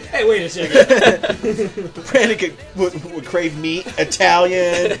 I do. Hey, wait a second. Brandon would crave meat,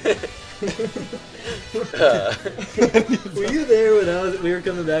 Italian. Were you there when we were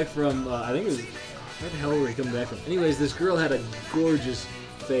coming back from? I think it was. Where the hell were we coming back from? Anyways, this girl had a gorgeous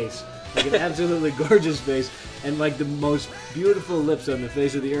face, like an absolutely gorgeous face, and like the most beautiful lips on the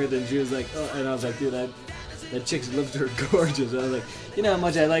face of the earth. And she was like, "Oh," and I was like, "Dude, that chick's lips are gorgeous." I was like, "You know how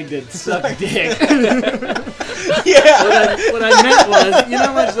much I like to suck dick." Yeah. What I meant was, you know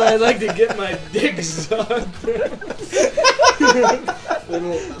how much I like to get my dick sucked.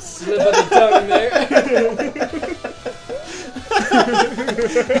 Little slip of the tongue there.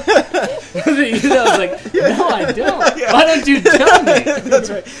 I was like, no, I don't. Yeah. Why don't you tell me? That's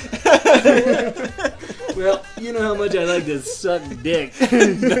right. Well, you know how much I like to suck dick.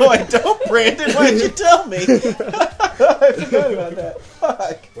 No, I don't, Brandon. Why didn't you tell me? I forgot about that.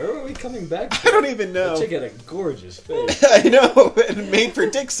 Fuck. Where were we coming back I from? don't even know. That chick had a gorgeous face. I know. Made for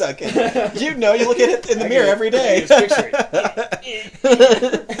dick sucking. You know, you look at it in the mirror every day. I can just picture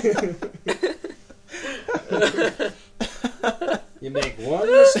it. You make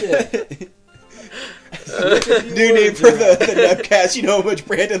one mistake. New name for the Nebcast. You know how much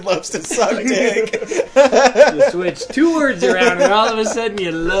Brandon loves to suck dick. You switch 2 words around and all of a sudden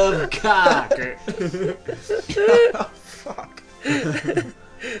you love cock. Oh, fuck.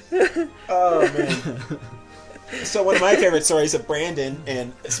 Oh, man. So one of my favorite stories of Brandon,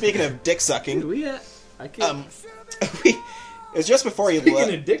 and speaking of dick sucking, I can't. it was just before he Speaking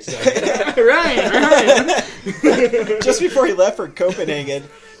left. of dick sucking. Ryan. Just before he left for Copenhagen,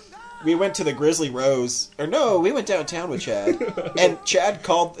 we went to the Grizzly Rose. Or no, we went downtown with Chad. And Chad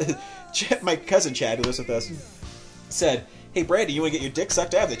called... my cousin Chad, who lives with us, said, "Hey, Brandon, you want to get your dick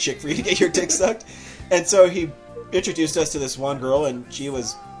sucked? I have the chick for you to get your dick sucked." And so he introduced us to this one girl, and she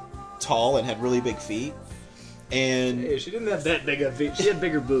was tall and had really big feet. And... Hey, she didn't have that big of feet. She had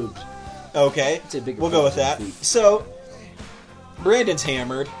bigger boobs. Okay, we'll go with that. So... Brandon's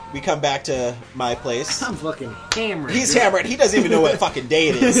hammered. We come back to my place. I'm fucking hammered. He's hammered. He doesn't even know what fucking day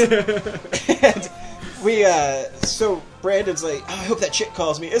it is. And we, so Brandon's like, "Oh, I hope that chick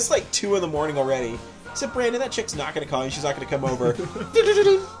calls me." It's like 2 in the morning already. I said, "Brandon, that chick's not going to call you. She's not going to come over."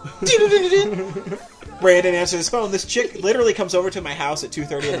 Brandon answers his phone. This chick literally comes over to my house at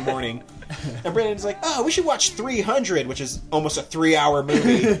 2:30 in the morning. And Brandon's like, "Oh, we should watch 300, which is almost a 3-hour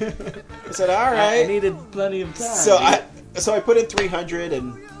movie." I said, "All right." I needed plenty of time. So I put in 300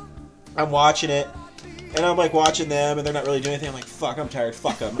 and I'm watching it, and I'm like watching them, and they're not really doing anything. I'm like, fuck, I'm tired.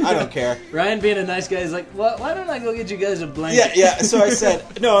 Fuck them. I don't care. Ryan, being a nice guy, is like, why don't I go get you guys a blanket? Yeah. So I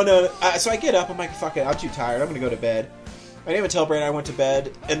said, no. So I get up. I'm like, fuck it. I'm too tired. I'm gonna go to bed. I didn't even tell Brandon I went to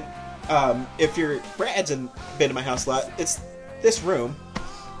bed. And if Brad's been to my house a lot, it's this room,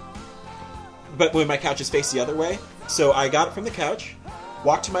 but when my couch is faced the other way. So I got up from the couch,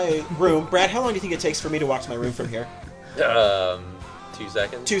 walked to my room. Brad, how long do you think it takes for me to walk to my room from here? 2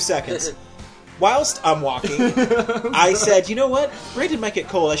 seconds. 2 seconds. Whilst I'm walking, I said, "You know what? Brandon might get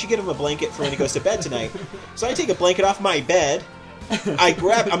cold. I should get him a blanket for when he goes to bed tonight." So I take a blanket off my bed. I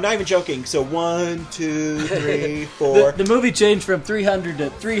grab... I'm not even joking. So 1, 2, 3, 4... The movie changed from 300 to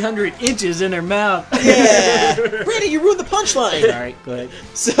 300 inches in her mouth. Yeah! Brandon, you ruined the punchline! Alright, go ahead.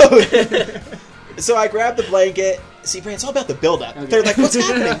 So I grab the blanket. See, Brandon, it's all about the build-up. Okay. They're like, "What's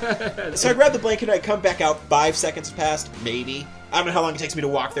happening?" So I grab the blanket and I come back out. 5 seconds past, maybe. I don't know how long it takes me to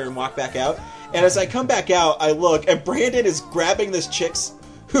walk there and walk back out. And as I come back out, I look, and Brandon is grabbing this chick's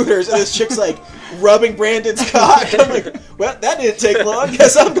hooters, and this chick's like rubbing Brandon's cock. I'm like, well, that didn't take long.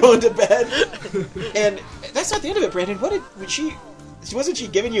 Guess I'm going to bed. And that's not the end of it, Brandon. Wasn't she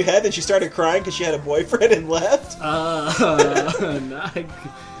giving you head, then she started crying because she had a boyfriend and left? To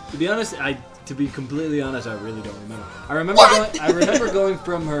be honest, to be completely honest, I really don't remember. I remember going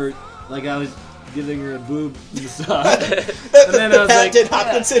from her, like I was giving her a boob massage. And then I was like,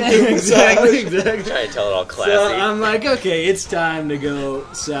 Hopkinson boob massage. Exactly. Trying to tell it all classy. So I'm like, okay, it's time to go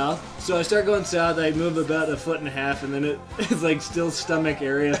south. So I start going south. I move about 1.5 feet, and then it's like still stomach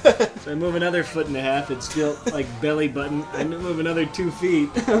area. So I move another 1.5 feet. It's still like belly button. I move another 2 feet.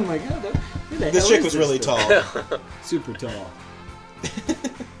 I'm like, oh, who the This hell chick is was this really thing? tall. Super tall.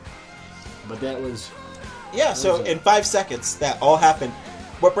 But that was... Yeah, so in 5 seconds, that all happened.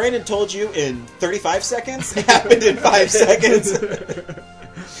 What Brandon told you in 35 seconds happened in 5 seconds.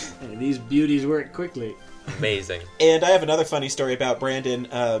 Hey, these beauties work quickly. Amazing. And I have another funny story about Brandon.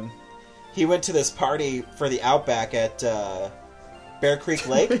 He went to this party for the Outback at Bear Creek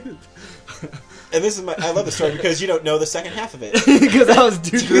Lake. And this is I love the story because you don't know the second half of it. Because I was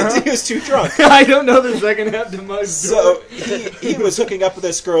too drunk. He was too drunk. I don't know the second half to my story. So he was hooking up with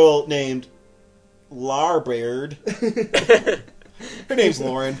this girl named Larbird. Her name's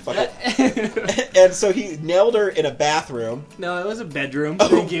Lauren. Fuck it. And so he nailed her in a bathroom. No, it was a bedroom. Oh,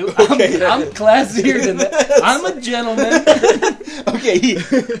 Thank you. okay. I'm classier than that. I'm a gentleman. Okay, he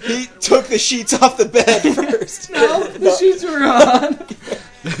took the sheets off the bed first. No, the sheets were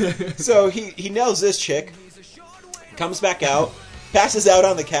on. So he nails this chick, comes back out, passes out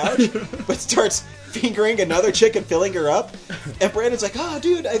on the couch, but starts fingering another chick and filling her up. And Brandon's like, "Oh,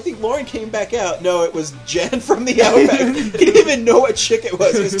 dude, I think Lauren came back out." No, it was Jen from the Outback. He didn't even know what chick it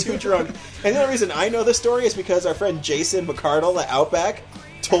was. He was too drunk. And the only reason I know the story is because our friend Jason McCardle at Outback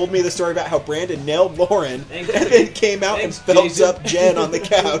told me the story about how Brandon nailed Lauren and then came out and felt Jason. up Jen on the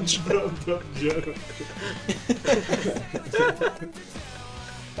couch.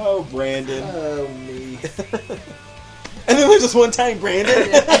 Oh, Brandon. Oh, me. And then there's this one time Brandon.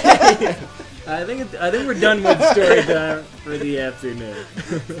 I think we're done with story time for the afternoon.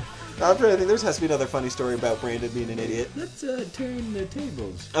 I'm trying to think. There has to be another funny story about Brandon being an idiot. Let's turn the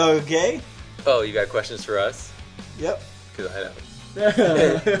tables. Okay. Oh, you got questions for us? Yep. Because I don't.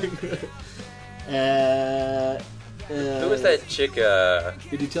 Who was that chick?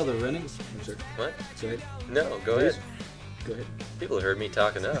 Did you tell the running? I'm sorry. What? Sorry. No, go ahead. Go ahead. People have heard me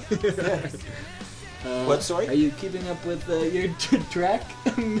talk enough. What story? Are you keeping up with your track?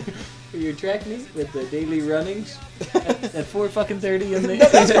 Your track meet with the daily runnings at 4:30 in the. No,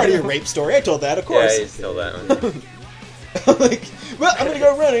 that's part of your rape story. I told that, of Yeah, course. you stole that one. I'm like, well, I'm gonna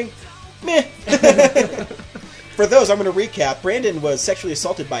go running. Meh. For those, I'm gonna recap. Brandon was sexually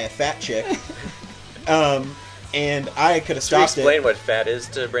assaulted by a fat chick. And I could have Can you stopped explain it. what fat is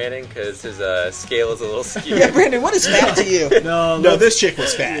to Brandon? Because his scale is a little skewed. Yeah, Brandon, what is fat to you? No, this chick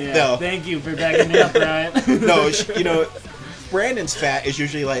was fat. Yeah, No. Thank you for backing me up, Ryan. No, Brandon's fat is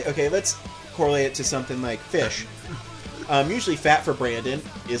usually like, okay, let's correlate it to something like fish. Usually fat for Brandon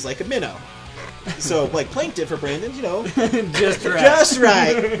is like a minnow. So, like plankton for Brandon, Just right. just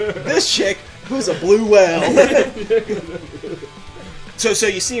right. This chick was a blue whale. So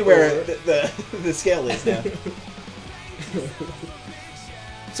you see where the scale is now.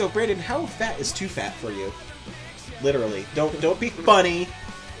 So, Brandon, how fat is too fat for you? Literally. Don't be funny.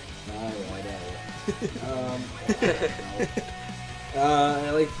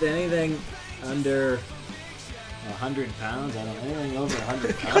 Like anything under 100 pounds. I don't know, anything over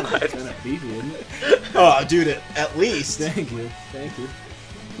 100 pounds is kind of beefy, isn't it? Oh, dude, at least. Thank you.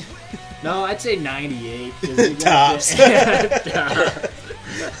 No, I'd say 98. 'cause you got Tops.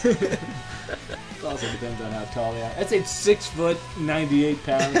 It also depends on how tall they are. I'd say 6 foot, 98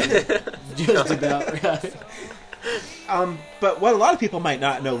 pounds. Is just about right. But what a lot of people might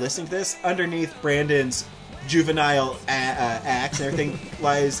not know listening to this, underneath Brandon's juvenile acts and everything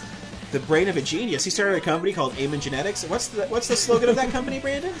lies the brain of a genius. He started a company called Amen Genetics. What's the slogan of that company,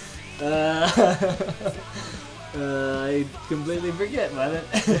 Brandon? I completely forget, man.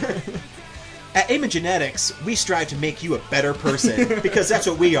 At Amen Genetics, we strive to make you a better person because that's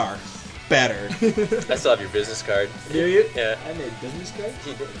what we are. Better. I still have your business card. Do you? Yeah. I made business cards.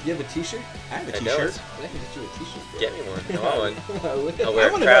 You did. You have a T-shirt? I have a I t-shirt. don't. I can get you a T-shirt. Get me one. I want one. Look at I'll I wear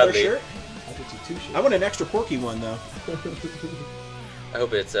want it another proudly. shirt. I'll get you 2 shirts. I want an extra porky one, though. I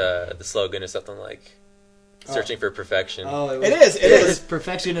hope it's the slogan is something like "Searching for perfection." Oh, It is.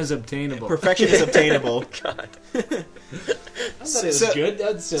 Perfection is obtainable. Perfection is obtainable. God. I thought it was So- good.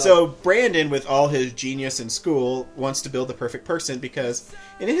 That's So Brandon, with all his genius in school, wants to build the perfect person because,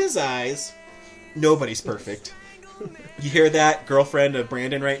 in his eyes, nobody's perfect. You hear that, girlfriend of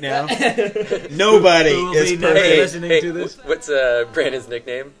Brandon, right now? Nobody Who will is be never perfect. listening to this? What's Brandon's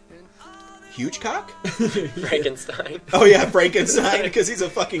nickname? Huge cock? Frankenstein. Oh yeah, Frankenstein, because he's a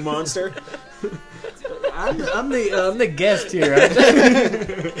fucking monster. I'm the guest here.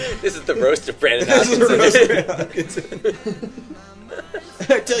 This is the roast of Brandon This is a Hopkinson. roast of Hopkinson.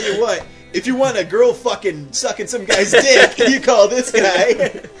 I tell you what, if you want a girl fucking sucking some guy's dick, you call this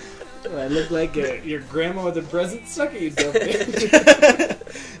guy. I look like your grandma with a present sucker, you dumb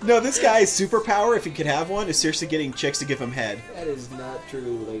bitch. No, this guy's superpower, if he could have one, is seriously getting chicks to give him head. That is not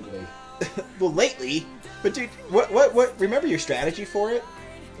true lately. Well, lately, but dude, what? Remember your strategy for it?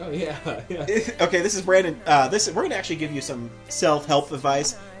 Oh yeah. Okay, this is Brandon. We're going to actually give you some self-help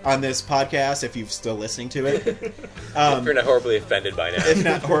advice on this podcast if you're still listening to it. If you're not horribly offended by now. If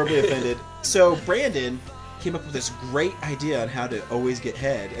not horribly offended. So Brandon came up with this great idea on how to always get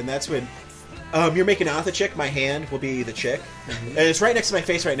head, and that's when you're making out with a chick, my hand will be the chick. Mm-hmm. And it's right next to my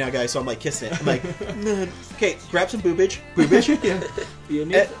face right now, guys, so I'm like kissing it. I'm like, okay, grab some boobage. Yeah. You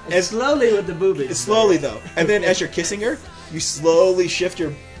need And- slowly with the boobies. Slowly, though. And then as you're kissing her, you slowly shift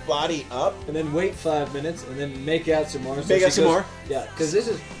your body up. And then wait 5 minutes, and then make out some more. Make out some more? Yeah, because this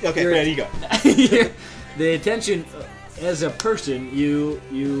is Okay, your- Brandon, you go. the attention as a person,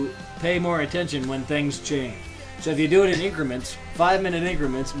 you pay more attention when things change. So if you do it in increments, 5-minute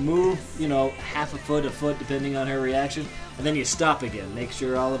increments, move, half a foot, depending on her reaction, and then you stop again. Make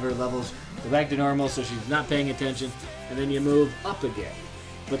sure all of her levels go back to normal so she's not paying attention, and then you move up again.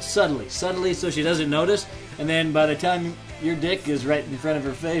 But subtly, so she doesn't notice, and then by the time your dick is right in front of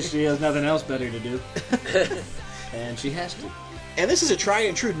her face, she has nothing else better to do. And she has to. And this is a tried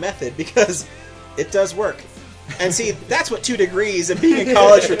and true method because it does work. And see, that's what 2 degrees and being in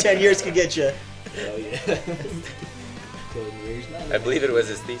college for 10 years can get you. Oh, yeah. 10 years, I believe it was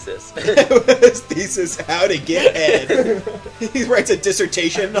his thesis. His thesis, How to Get Head. He writes a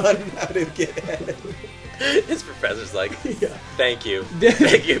dissertation on how to get head. His professor's like, thank you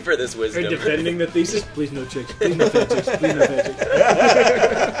for this wisdom. Are you defending the thesis? Please no chicks. Please no fat chicks. Please no fat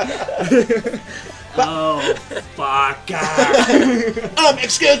chicks. Oh, fuck.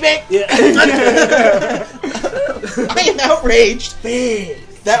 Excuse me? Yeah. I am outraged.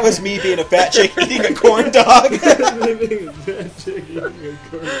 That was me being a fat chick eating a corn dog.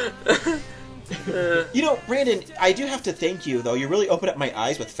 Brandon, I do have to thank you, though. You really opened up my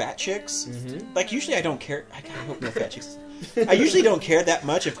eyes with fat chicks. Mm-hmm. Like, usually I don't care. I hope no fat chicks. I usually don't care that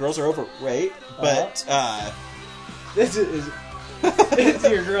much if girls are overweight, but, This is... It's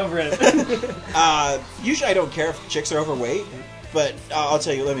your girlfriend. Usually I don't care if chicks are overweight, but I'll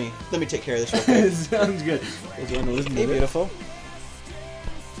tell you, let me take care of this real quick. Sounds good. Hey, beautiful.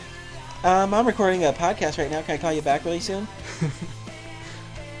 I'm recording a podcast right now. Can I call you back really soon?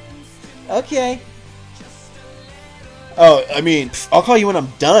 Okay. Oh, I mean, I'll call you when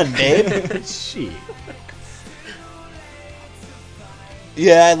I'm done, babe. Shit.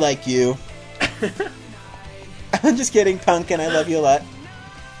 Yeah, I like you. I'm just kidding, Pumpkin. I love you a lot.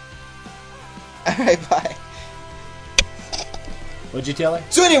 Alright, bye. What'd you tell her?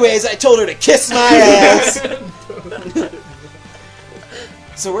 So anyways, I told her to kiss my ass.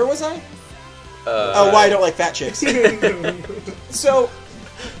 So where was I? Why I don't like fat chicks. So,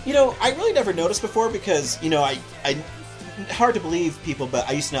 I really never noticed before because, I hard to believe people, but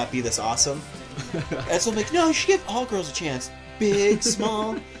I used to not be this awesome. And so I'm like, no, you should give all girls a chance. Big,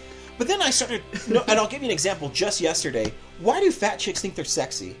 small. But then I started, and I'll give you an example just yesterday. Why do fat chicks think they're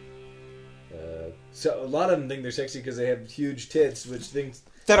sexy? So a lot of them think they're sexy because they have huge tits, which thinks...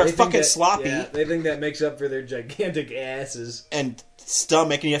 That are fucking sloppy. Yeah, they think that makes up for their gigantic asses. And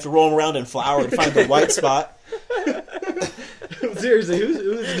stomach, and you have to roll them around in flour to find the white spot. Seriously,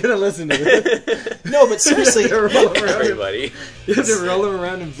 who's gonna listen to this? No, but seriously, everybody. You have to roll them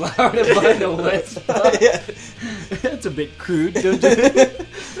around in flour to find a wet spot. Yeah. That's a bit crude, don't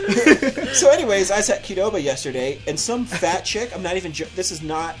you? So anyways, I was at Qdoba yesterday, and some fat chick, I'm not even this is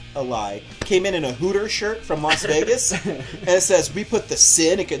not a lie, came in a Hooter shirt from Las Vegas, and it says, we put the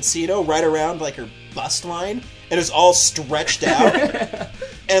Sin and Casino right around, like, her bust line, and it was all stretched out.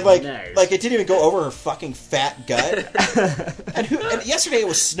 And, Nice. like, it didn't even go over her fucking fat gut. And yesterday it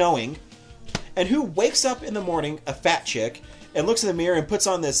was snowing, and who wakes up in the morning, a fat chick, and looks in the mirror and puts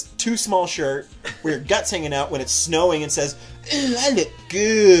on this too small shirt where your gut's hanging out when it's snowing and says, "Ooh, I look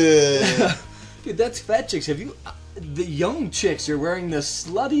good." Dude, that's fat chicks. Have you... The young chicks are wearing the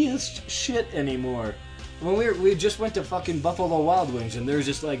sluttiest shit anymore. When we just went to fucking Buffalo Wild Wings, and there's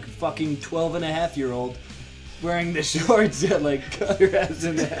just like fucking 12-and-a-half-year-old wearing the shorts that like cut her ass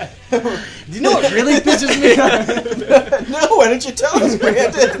in half. Do you know what really pisses me off? No, why didn't you tell us,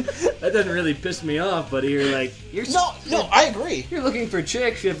 Brandon? That doesn't really piss me off, but you're like... No, I agree. You're looking for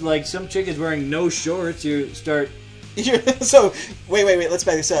chicks. If like some chick is wearing no shorts, you start... So, wait, let's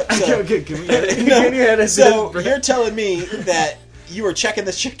back this up. So, okay, can we so you're telling me that you were checking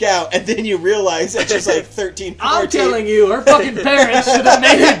this chick out, and then you realize that she's like 13, 14. I'm telling you, her fucking parents should have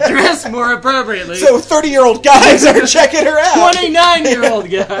made her dress more appropriately. So 30-year-old guys are checking her out. 29-year-old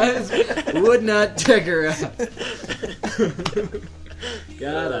guys would not check her out.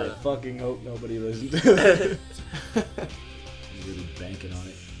 God, I fucking hope nobody listens to it. I'm really banking on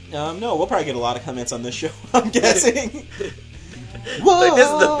it. No, we'll probably get a lot of comments on this show, I'm guessing. Whoa, like, this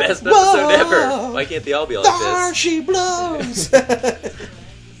is the best episode ever. Why can't they all be like there this? she blows.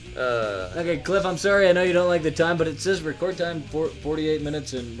 Okay, Cliff, I'm sorry. I know you don't like the time, but it says record time 48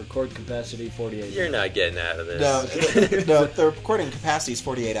 minutes and record capacity 48 You're minutes. not getting out of this. No, the recording capacity is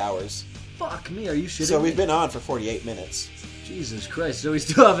 48 hours. Fuck me, are you shitting So me? we've been on for 48 minutes. Jesus Christ, so we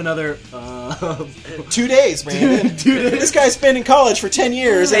still have another... 2 days, Brandon. 2 days? This guy's been in college for 10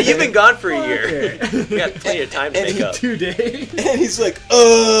 years. Hey, you've been gone for a year. You got plenty of time to And make up. 2 days? And he's like,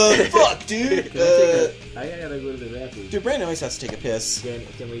 fuck, dude. I gotta go to the bathroom. Dude, Brandon always has to take a piss.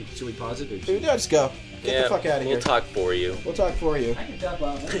 Should we pause it? Or Dude, no, just go. Get the fuck out of here. We'll talk for you. We'll talk for you. I can talk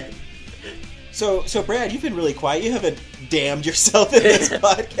while I'm in. So, Brad, you've been really quiet. You haven't damned yourself in this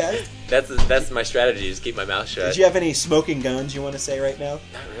podcast. That's my strategy. Just keep my mouth shut. Did you have any smoking guns you want to say right now?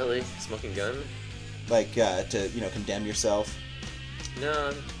 Not really. Smoking gun? Like, to, condemn yourself?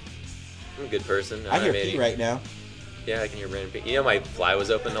 No, I'm a good person. I hear Pete right now. Yeah, I can hear random Pete. You know, my fly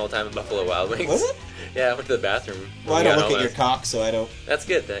was open the whole time at Buffalo Wild Wings. Was it? Yeah, I went to the bathroom. Well, I don't look at your cock, so I don't... That's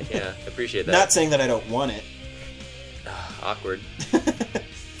good. Yeah, I appreciate that. Not saying that I don't want it. Awkward.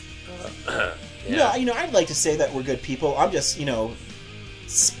 Yeah. No, I'd like to say that we're good people. I'm just,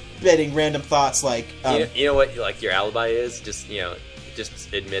 spitting random thoughts like... you know what, like, your alibi is? Just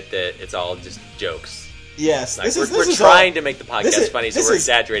admit that it's all just jokes. Yes. Like, we're trying to make the podcast funny, so we're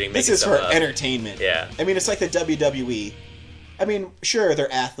exaggerating, making stuff stuff up. This is for entertainment. Yeah. I mean, it's like the WWE. I mean, sure,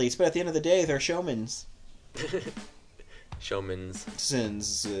 they're athletes, but at the end of the day, they're showmans. Showmans.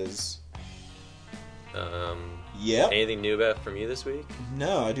 Since. Yep. Anything new from you this week?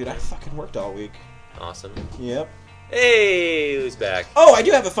 No, dude, I fucking worked all week. Awesome. Yep. Hey, who's back? Oh, I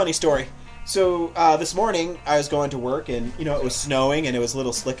do have a funny story. So, this morning, I was going to work, and, it was snowing, and it was a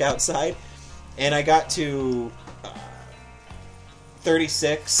little slick outside. And I got to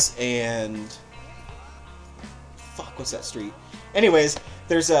 36 and... Fuck, what's that street? Anyways,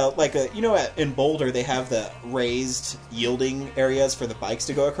 there's in Boulder, they have the raised yielding areas for the bikes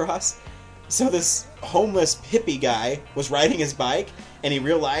to go across. So this homeless hippie guy was riding his bike, and he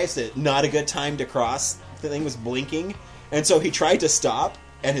realized that not a good time to cross. The thing was blinking, and so he tried to stop,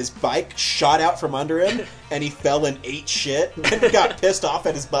 and his bike shot out from under him, and he fell and ate shit, and got pissed off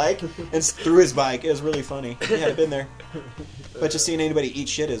at his bike, and threw his bike. It was really funny. Yeah, I've been there. But just seeing anybody eat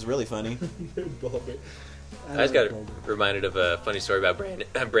shit is really funny. I just got reminded of a funny story about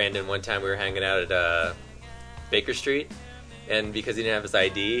Brandon. One time we were hanging out at Baker Street, and because he didn't have his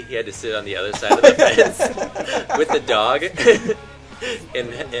ID, he had to sit on the other side of the fence with the dog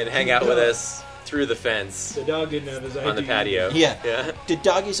and hang out with us through the fence. The dog didn't have his ID. On the patio. Yeah. The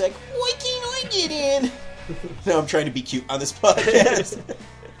doggy's like, why can't I get in? No, I'm trying to be cute on this podcast.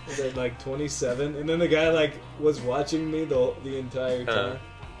 Was at like 27, and then the guy was watching me the entire time.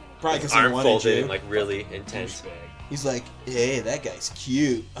 Probably because he arm wanted folded you. and really intense. He's like, hey, that guy's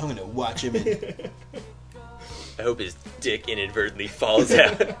cute. I'm gonna watch him. I hope his dick inadvertently falls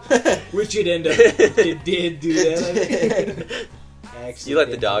out. Which it did do that. You let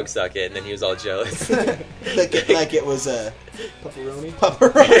the dog suck it, and then he was all jealous. like it was a pepperoni.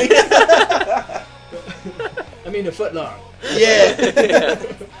 I mean, a foot long. Yeah.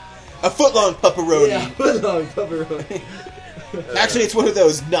 A foot long pepperoni. Yeah, foot long pepperoni. Actually, it's one of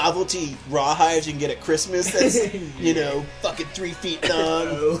those novelty rawhides you can get at Christmas that's, fucking 3 feet long.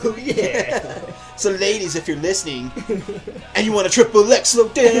 Oh, yeah. So, ladies, if you're listening, and you want a triple X, slow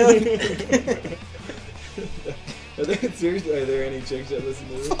down. Seriously, are there any chicks that listen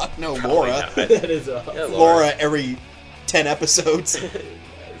to this? Fuck no, Laura. That is awesome. Yeah, Laura every 10 episodes.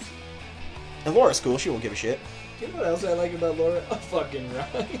 And Laura's cool, she won't give a shit. You know what else I like about Laura? Oh, fucking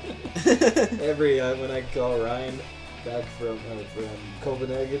Ryan. When I call Ryan back from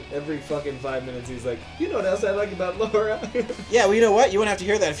Copenhagen, every fucking 5 minutes he's like, you know what else I like about Laura? Yeah, well, you know what? You wouldn't have to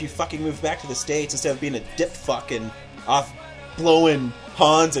hear that if you fucking moved back to the States instead of being a dip fucking off blowing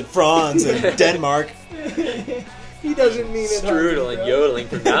Hans and Franz in Denmark. He doesn't mean it. Strudel and yodeling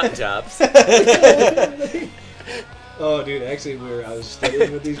from mountaintops. Oh, dude, actually, I was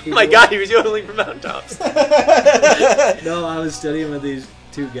studying with these people. Oh my god, he was yodeling from mountaintops. No, I was studying with these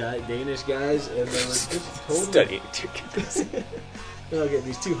two Danish guys, and they were just totally... Studying two guys. Okay,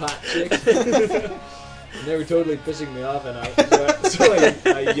 these two hot chicks. And they were totally pissing me off, and I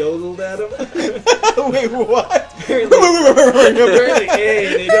yodeled at them. Wait, what? Apparently,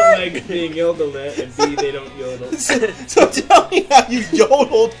 A, they don't like being yodeled at, and B, they don't yodel. So tell me how you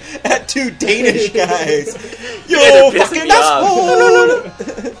yodeled at two Danish guys. Yo, fucking asshole!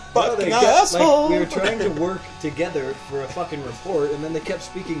 Fucking asshole! We were trying to work together for a fucking report, and then they kept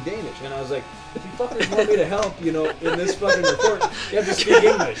speaking Danish, and I was like, if you fuckers want me to help, in this fucking report, you have to speak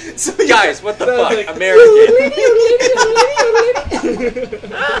English. So guys, what the fuck? Like, American.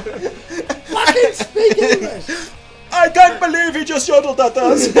 Fucking speak English! I can't believe he just yodeled at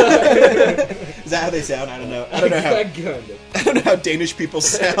us! Is that how they sound? I don't know. I don't know how Danish people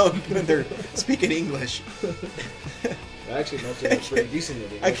sound when they're speaking English. Actually, most of them are pretty decent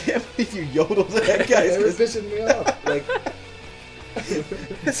at English. I can't believe you yodeled at that, guys. They were pissing me off.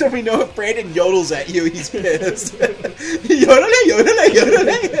 So we know if Brandon yodels at you, he's pissed. Yodeling, yodeling,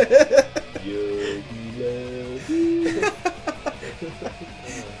 yodeling.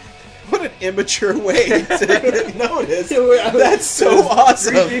 What an immature way to notice. That's so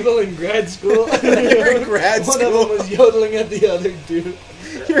awesome. 3 people in grad school. They're in grad One school. of them was yodeling at the other dude.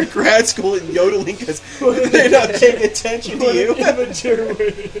 You're in grad school and yodeling because they're not paying attention to you. Immature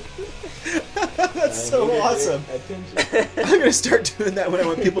way. That's so awesome. I'm going to start doing that when I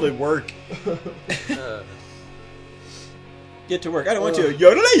want people to work. Get to work. I don't want you to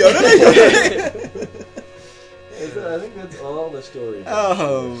yodeling. I think that's all the story.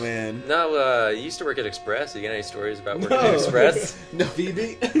 Oh, man. No, you used to work at Express. You got any stories about working at Express? No.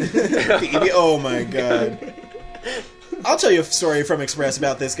 Phoebe? Phoebe? Oh, my God. I'll tell you a story from Express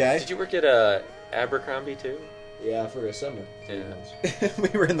about this guy. Did you work at Abercrombie, too? Yeah, for a summer. Yeah. We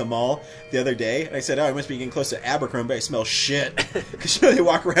were in the mall the other day, and I said, I must be getting close to Abercrombie. I smell shit. Because you know they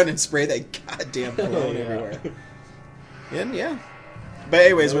walk around and spray that goddamn cologne everywhere. And, yeah. But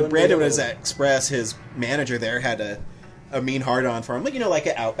anyways, when Brandon was at Express, his manager there had a mean hard-on for him. Like, like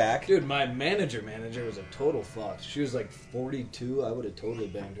at Outback. Dude, my manager was a total fuck. She was like 42. I would have totally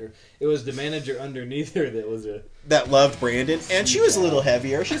banged her. It was the manager underneath her that was a... That loved Brandon. And she was a little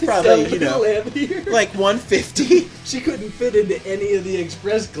heavier. She's probably, heavier. like 150. She couldn't fit into any of the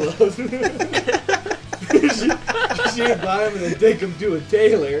Express clothes. She'd buy them and then take them to a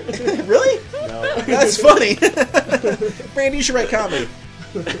tailor. Really? No. That's funny. Brandon, you should write comedy.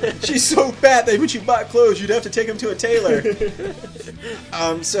 She's so fat that when she bought clothes, you'd have to take them to a tailor.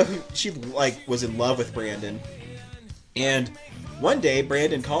 So she was in love with Brandon, and one day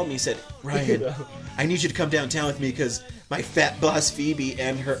Brandon called me and said, "Ryan, I need you to come downtown with me because my fat boss Phoebe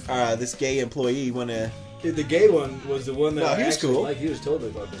and her this gay employee want to." Dude, the gay one was the one that No, he was cool. He was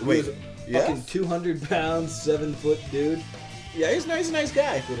totally fucking. Wait, he was yeah? fucking 200 pounds, 7-foot dude. Yeah, he's a nice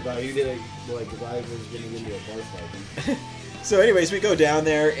guy. What about you? If I was getting into a bar fight. So anyways, we go down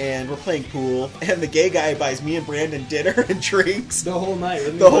there and we're playing pool, and the gay guy buys me and Brandon dinner and drinks. The whole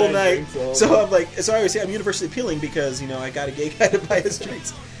night. The whole night. So I'm like, so I always say I'm universally appealing because, I got a gay guy to buy his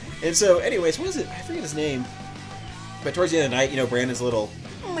drinks. And so anyways, what is it? I forget his name. But towards the end of the night, Brandon's a little...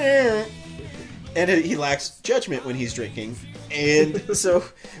 And he lacks judgment when he's drinking. And so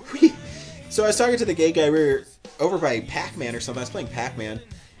I was talking to the gay guy. We were over by Pac-Man or something. I was playing Pac-Man.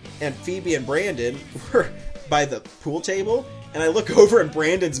 And Phoebe and Brandon were by the pool table. And I look over and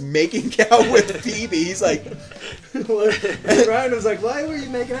Brandon's making out with Phoebe. He's like... And Ryan was like, why were you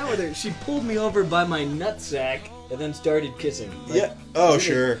making out with her? She pulled me over by my nutsack and then started kissing. Like, yeah. Oh,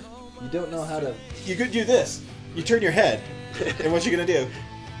 sure. You don't know how to... You could do this. You turn your head. And what you going to do?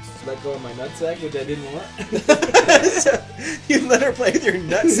 Let go of my nutsack, which I didn't want. So you let her play with your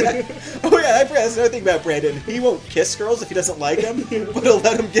nutsack. Oh yeah, I forgot. That's another thing about Brandon. He won't kiss girls if he doesn't like them, but he'll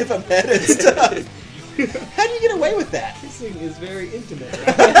let them give him head and stuff. How do you get away with that? Kissing is very intimate.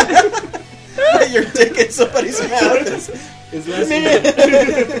 Your dick in somebody's mouth is less.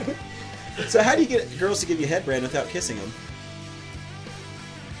 So how do you get girls to give you head, Brandon, without kissing them?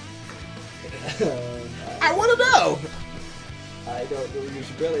 I want to know. I don't know. You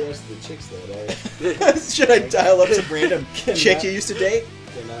should probably ask the chicks that. Should I dial up some random chick you used to date?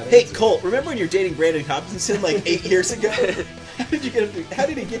 Hey, Colt, remember when you were dating Brandon Hopkinson like 8 years ago? How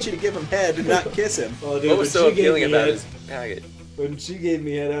did he get you to give him head and not kiss him? Oh, dude, what was so appealing about his package? When she gave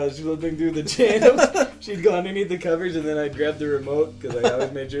me head, I was flipping through the channels. She'd go underneath the covers, and then I'd grab the remote because I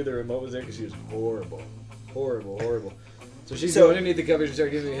always made sure the remote was there because she was horrible. So she'd go underneath the covers and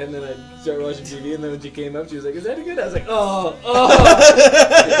start giving me head, and then I'd start watching TV, and then when she came up, she was like, "Is that good?" I was like, "Oh,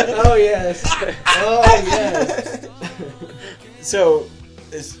 oh yes, oh yes." So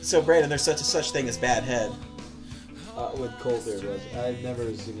Brandon, there's such thing as bad head. With Colt, there was. I've never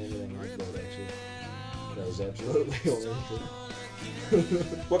seen anything like that actually. That was absolutely horrible.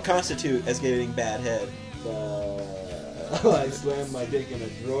 What constitute as getting bad head? I slammed my dick in a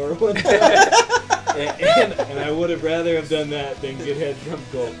drawer one time, and I would have rather have done that than get head from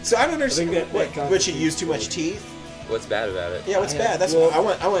Colt. So I don't understand. Would she use too much Colt. teeth? What's bad about it? Yeah, what's bad? That's what I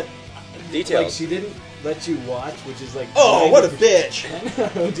want. Details. Like she didn't let you watch, which is like. Oh, what a bitch!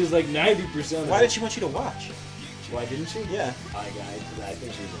 Which is like 90%. Why did she want you to watch? Why didn't she? Yeah. I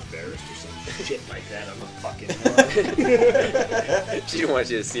think she was embarrassed or some shit like that. I'm a fucking She didn't want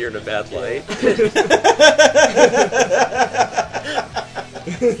you to see her in a bad light.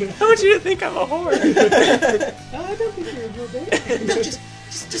 I want you to think I'm a whore. I don't think you're a good baby. No, just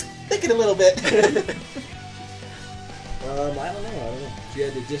think it a little bit. I don't know. She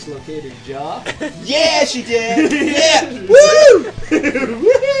had to dislocate her jaw. Yeah, she did. Yeah. Woo! I'm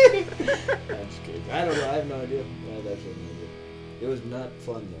just kidding. I don't know. I have no idea. That's what it was not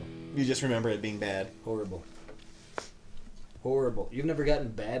fun though. You just remember it being bad. Horrible. You've never gotten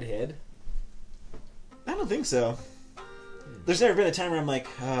bad head? I don't think so. There's never been a time where I'm like,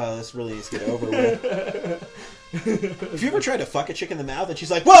 oh, this really needs to get over with. Have you ever tried to fuck a chick in the mouth and she's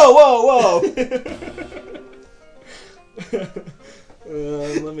like, whoa, whoa, whoa?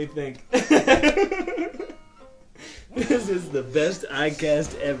 Let me think. This is the best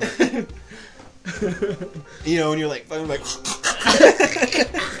iCast ever. You know, when you're like, I'm like.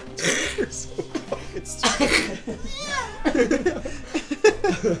 You're so fucking stupid.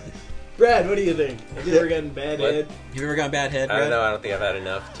 Brad, what do you think? Have you ever gotten bad What? head? You ever gotten bad head? I don't Brad? know. I don't think I've had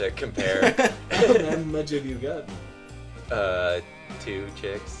enough to compare. How much have you gotten? 2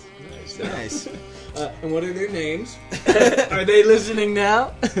 chicks. Nice. And what are their names? Are they listening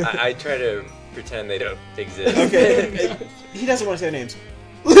now? I try to pretend they don't exist. Okay. He doesn't want to say their names.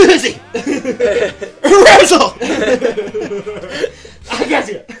 Lizzie! Razzle! I got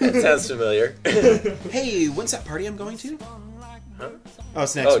you. That sounds familiar. Hey, when's that party I'm going to? Huh? Oh,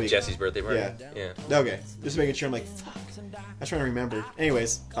 it's next Oh, week. Jesse's birthday party. Yeah. Yeah. Okay. Just making sure. I'm like, fuck. I was trying to remember.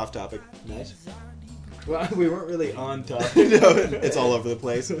 Anyways, off topic. Nice. Well, we weren't really on topic. No, it's all over the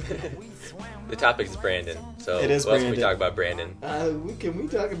place. The topic is Brandon. So It is what else can we Brandon. talk about Brandon? Can we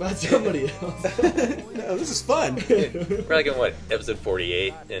talk about somebody else? No, this is fun. We're like in what, episode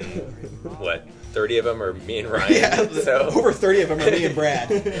 48, and what, 30 of them are me and Ryan. Yeah, So over 30 of them are me and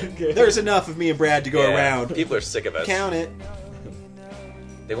Brad. Okay. There's enough of me and Brad to go yeah, around. People are sick of us. Count it.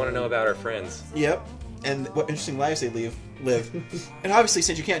 They want to know about our friends. Yep. And what interesting lives they live. And obviously,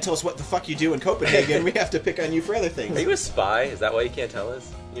 since you can't tell us what the fuck you do in Copenhagen, we have to pick on you for other things. Are you a spy? Is that why you can't tell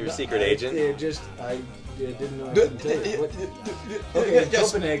us? You're a secret agent? I didn't know I could tell you. Okay, in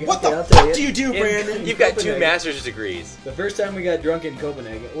Yes. Copenhagen. What the okay, I'll tell fuck do you do, In- Brandon? You've got 2 Copenhagen. master's degrees. The first time we got drunk in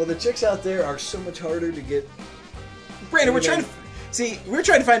Copenhagen. Well, the chicks out there are so much harder to get. Brandon, we're trying to... See, we're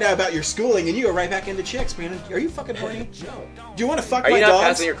trying to find out about your schooling, and you go right back into chicks, Brandon. Are you fucking horny? No. Do you want to fuck Are my you not dogs?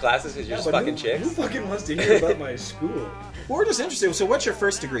 passing your classes because you're just But fucking who chicks? fucking wants to hear about my school? Well, we're just interested. So what's your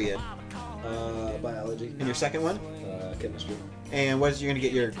first degree in? Biology. And your second one? Chemistry. And what is you're going to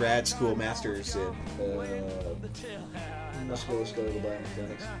get your grad school master's in? Musculoskeletal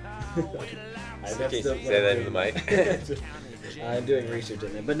biomechanics. Can you say that into the mic? I'm doing research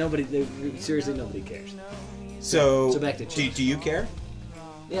in it, but seriously, nobody cares. So back to chicks. do you care?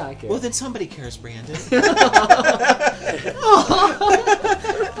 Yeah, I care. Well, then somebody cares, Brandon.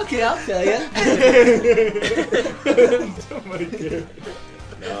 Okay, I'll tell you. Somebody cares.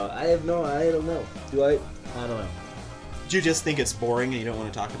 No, I don't know. Do I? I don't know. Do you just think it's boring and you don't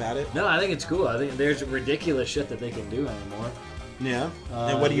want to talk about it? No, I think it's cool. I think there's ridiculous shit that they can do anymore. Yeah.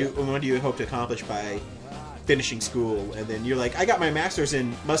 And what do you hope to accomplish by finishing school? And then you're like, I got my master's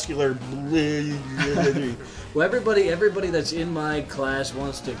in muscular. Well, everybody that's in my class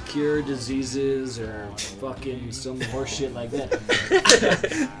wants to cure diseases or fucking some horse shit like that.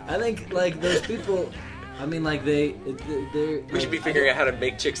 I think like those people. I mean, like they're. We should be figuring out how to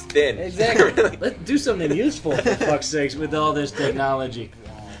make chicks thin. Exactly. Really. Let's do something useful for fuck's sakes with all this technology.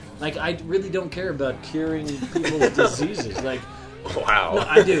 Like, I really don't care about curing people's diseases. Like, Wow. no,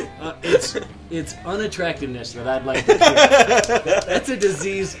 I do. It's unattractiveness that I'd like to cure. That's a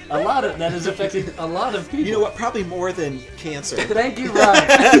disease. That has affected a lot of people. You know what? Probably more than cancer. Thank you, Ryan.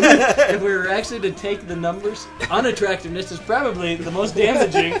 If we were actually to take the numbers, unattractiveness is probably the most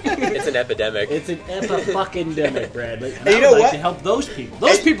damaging. It's an epidemic. It's an epifucking-demic, Bradley. And And you I know would like what? to help those people.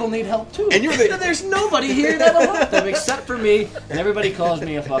 Those And- people need help too. and you're the- There's nobody here that'll help them except for me, and everybody calls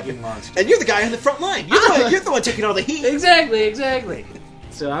me a fucking monster. And you're the guy on the front line. You're the one taking all the heat. Exactly.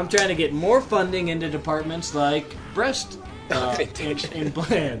 So I'm trying to get more funding into departments like breast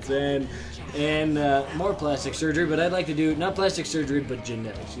implants and more plastic surgery. But I'd like to do not plastic surgery, but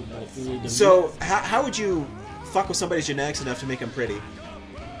genetics. You need to So how would you fuck with somebody's genetics enough to make them pretty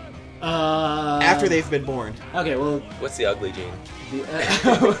after they've been born? Okay, well, What's the ugly gene?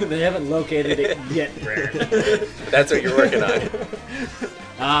 they haven't located it yet, Brad. That's what you're working on. You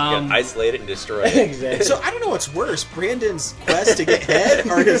Um, gotta isolate it and destroy it. exactly. So I don't know what's worse, Brandon's quest to get head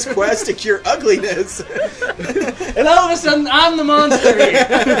or his quest to cure ugliness. And all of a sudden, I'm the monster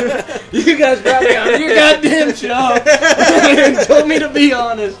here. You guys brought me on your goddamn show and told me to be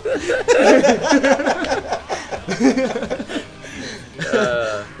honest.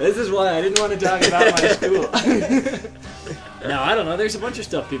 This is why I didn't want to talk about my school. No, I don't know. There's a bunch of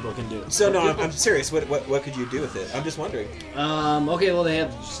stuff people can do. So no, I'm serious. What could you do with it? I'm just wondering. Okay, well, they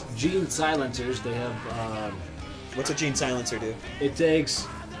have gene silencers. They have. What's a gene silencer do? It takes.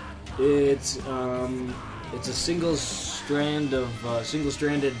 It's a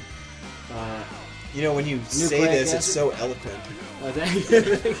single-stranded. You know, when you say Nucleic this, it's acid? so eloquent.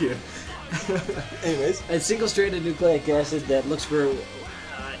 Thank you. Anyways, A single-stranded nucleic acid that looks for.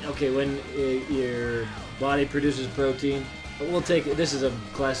 When your body produces protein, we'll take. This is a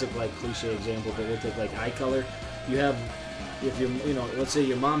classic, like, cliche example, but we'll take like eye color. Let's say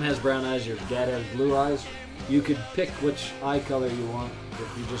your mom has brown eyes, your dad has blue eyes. you could pick which eye color you want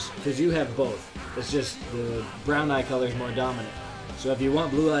if you just because you have both. It's just the brown eye color is more dominant. So if you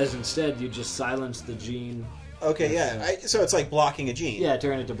want blue eyes instead, you just silence the gene. Okay, yeah. So it's like blocking a gene. Yeah,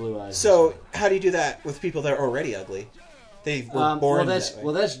 turn it to blue eyes. So how do you do that with people that are already ugly? They were born that way.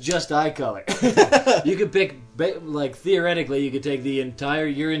 Well, that's just eye color. You could pick, like, theoretically, you could take your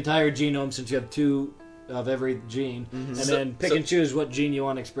entire genome, since you have 2 of every gene, and then pick and choose what gene you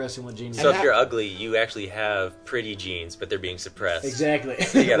want to express and what gene you So if you're ugly, you actually have pretty genes, but they're being suppressed. Exactly.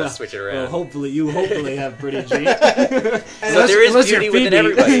 So you gotta switch it around. Well, hopefully have pretty genes. So there is beauty within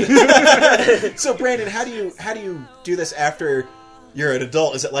everybody. So Brandon, how do you do this after you're an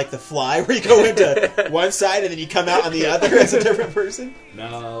adult? Is it like The Fly, where you go into one side and then you come out on the other as a different person?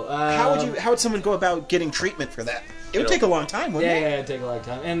 No. How would someone go about getting treatment for that? It would take a long time, wouldn't it? Yeah, it'd take a long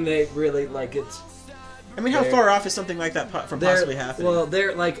time, and they really it's. I mean, how far off is something like that from possibly happening? Well,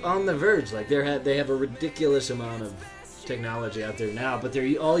 they're like on the verge. Like they have a ridiculous amount of technology out there now, but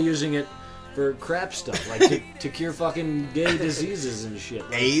they're all using it for crap stuff, like to cure fucking gay diseases and shit.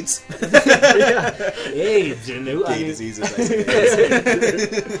 Like, AIDS? Yeah, AIDS and Gay diseases, I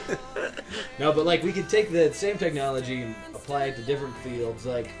suppose. No, but like we could take the same technology and apply it to different fields.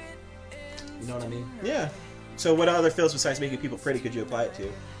 Like, you know what I mean? Yeah. So what other fields besides making people pretty could you apply it to?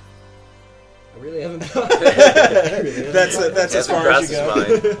 I really haven't thought. That's as far as you go.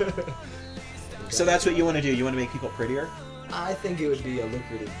 Mind. So that's what you want to do. You want to make people prettier? I think it would be a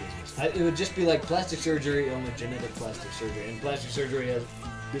lucrative business. It would just be like plastic surgery, only genetic plastic surgery. And plastic surgery it's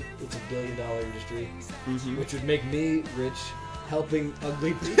 $1 billion industry, which would make me rich helping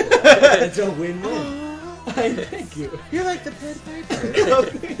ugly people. It's a win-win. I thank you. You're like the Pied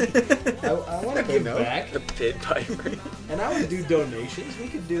Piper. I want to give back. The Pied Piper. And I would do donations. We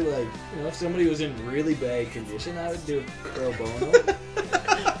could do like, if somebody was in really bad condition, I would do pro bono.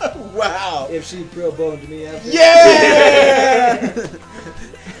 Wow. If she pro boned me after. Yeah!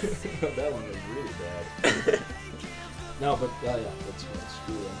 That one was really bad. No, but yeah, that's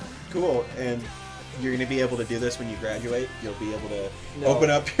cool. Cool. And you're going to be able to do this when you graduate? You'll be able to open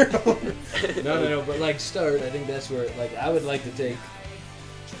up your own... No, but like start, I think that's where, like, I would like to take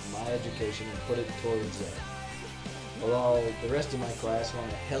my education and put it towards while the rest of my class want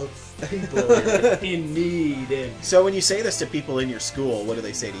to help people in need. And So when you say this to people in your school, what do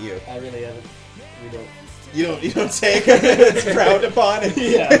they say to you? I really haven't, we don't. You don't say it's frowned upon in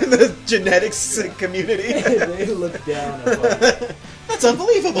the genetics community? They look down upon it. That's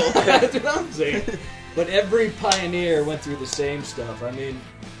unbelievable. That's what I'm saying. But every pioneer went through the same stuff. I mean,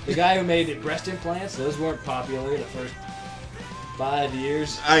 the guy who made breast implants, those weren't popular the first 5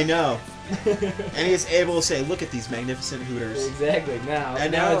 years. I know. And he's able to say, look at these magnificent hooters. Exactly. Now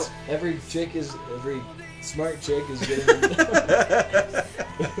it's every smart chick is getting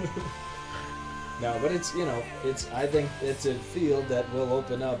No, but I think it's a field that will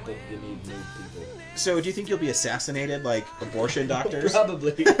open up, but you need new people. So do you think you'll be assassinated like abortion doctors?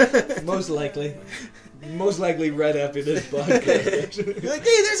 Probably. Most likely. Most likely right after this podcast. You're like,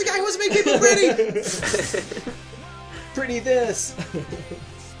 hey, there's a guy who wants to make people pretty! Pretty this.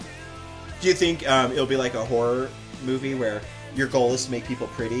 Do you think it'll be like a horror movie where your goal is to make people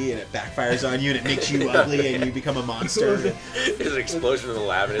pretty and it backfires on you and it makes you ugly and you become a monster? There's an explosion in the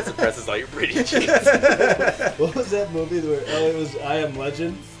lab and it suppresses all your pretty genes. What was that movie where it was I Am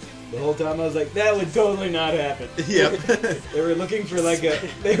Legend? The whole time I was like, that would totally not happen. Yep. They were looking for like a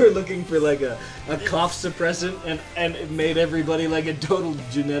cough suppressant and it made everybody like a total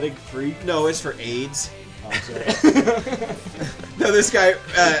genetic freak. No, it's for AIDS. Oh, I'm sorry. No, this guy,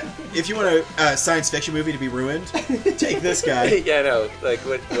 if you want a science fiction movie to be ruined, take this guy. Yeah, no. Like,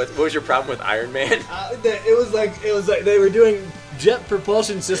 what was your problem with Iron Man? It was like they were doing jet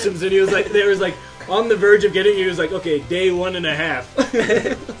propulsion systems, and he was like on the verge of getting. He was like, okay, day 1.5.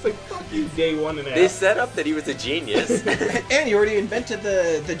 I was like, fuck you, day 1.5. They set up that he was a genius. And he already invented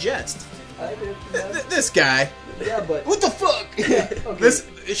the jets. I did. This guy. Yeah, but What the fuck? Yeah, okay.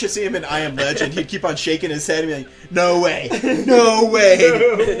 You should see him in I Am Legend. He'd keep on shaking his head and be like, no way. No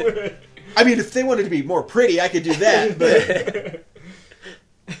way. I mean, if they wanted to be more pretty, I could do that, but...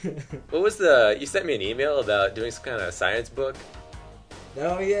 What was you sent me an email about doing some kind of science book?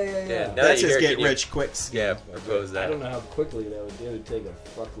 Oh, yeah. Yeah, now That's that his you're here, get rich quick scheme. Yeah, propose that. I don't know how quickly that would do. It would take a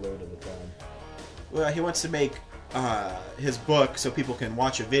fuckload of the time. Well, he wants to make his book so people can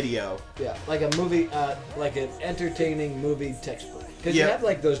watch a video. Yeah, like a movie, like an entertaining movie textbook. Because you have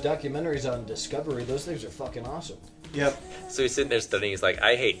like those documentaries on Discovery. Those things are fucking awesome. Yep. So he's sitting there studying. He's like,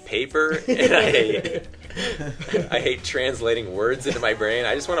 I hate paper and I hate translating words into my brain.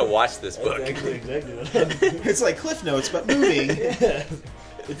 I just want to watch this book. Exactly. It's like Cliff Notes, but moving. Yeah.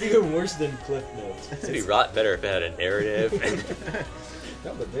 It's even worse than Cliff Notes. It'd be a lot better if it had a narrative.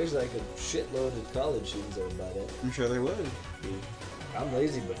 No, but there's like a shitload of college students that would buy that. I'm sure they would. I'm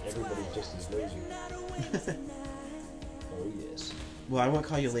lazy, but everybody's just as lazy. Oh, yes. Well, I won't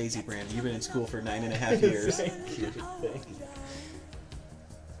call you lazy, Brandon. You've been in school for 9.5 years. Thank you. Thank you.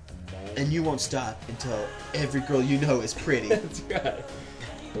 And you won't stop until every girl you know is pretty. That's right.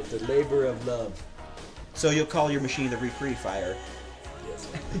 It's a labor of love. So you'll call your machine the Reprieve Fire. Yes.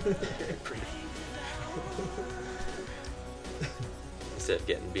 Instead of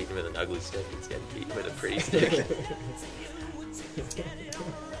getting beaten with an ugly stick, it's getting beaten with a pretty stick.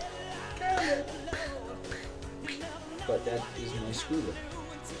 But that is my screwdriver.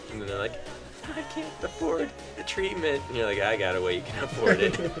 And then they're like, I can't afford the treatment. And you're like, I got a way you can afford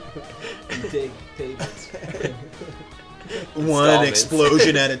it. You take payments. One Installments.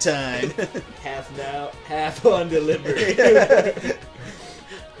 explosion at a time. Half now, half on delivery.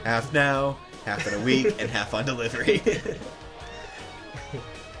 Half now, half in a week, and half on delivery.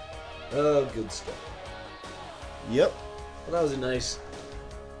 Oh, good stuff. Yep. Well, that was a nice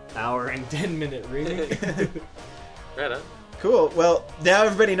hour and 10-minute reading. Right on. Cool. Well, now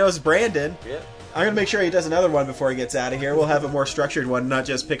everybody knows Brandon. Yeah. I'm going to make sure he does another one before he gets out of here. We'll have a more structured one, not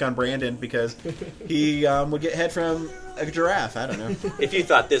just pick on Brandon, because he would get head from a giraffe. I don't know. If you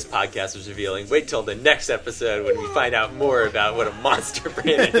thought this podcast was revealing, wait till the next episode when we find out more about what a monster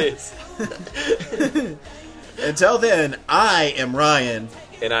Brandon is. Until then, I am Ryan.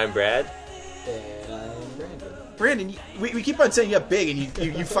 And I'm Brad. And I'm Brandon. Brandon, we keep on saying you're big, and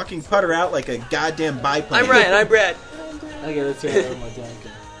you fucking putter out like a goddamn biplane. I'm Ryan. I'm Brad. Okay, let's hear it one more time.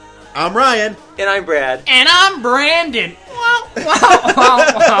 I'm Ryan. And I'm Brad. And I'm Brandon. Wow, wow,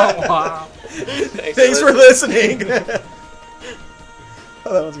 wow, wow, wow. Thanks for listening.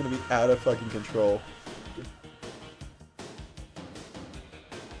 Oh, that one's going to be out of fucking control.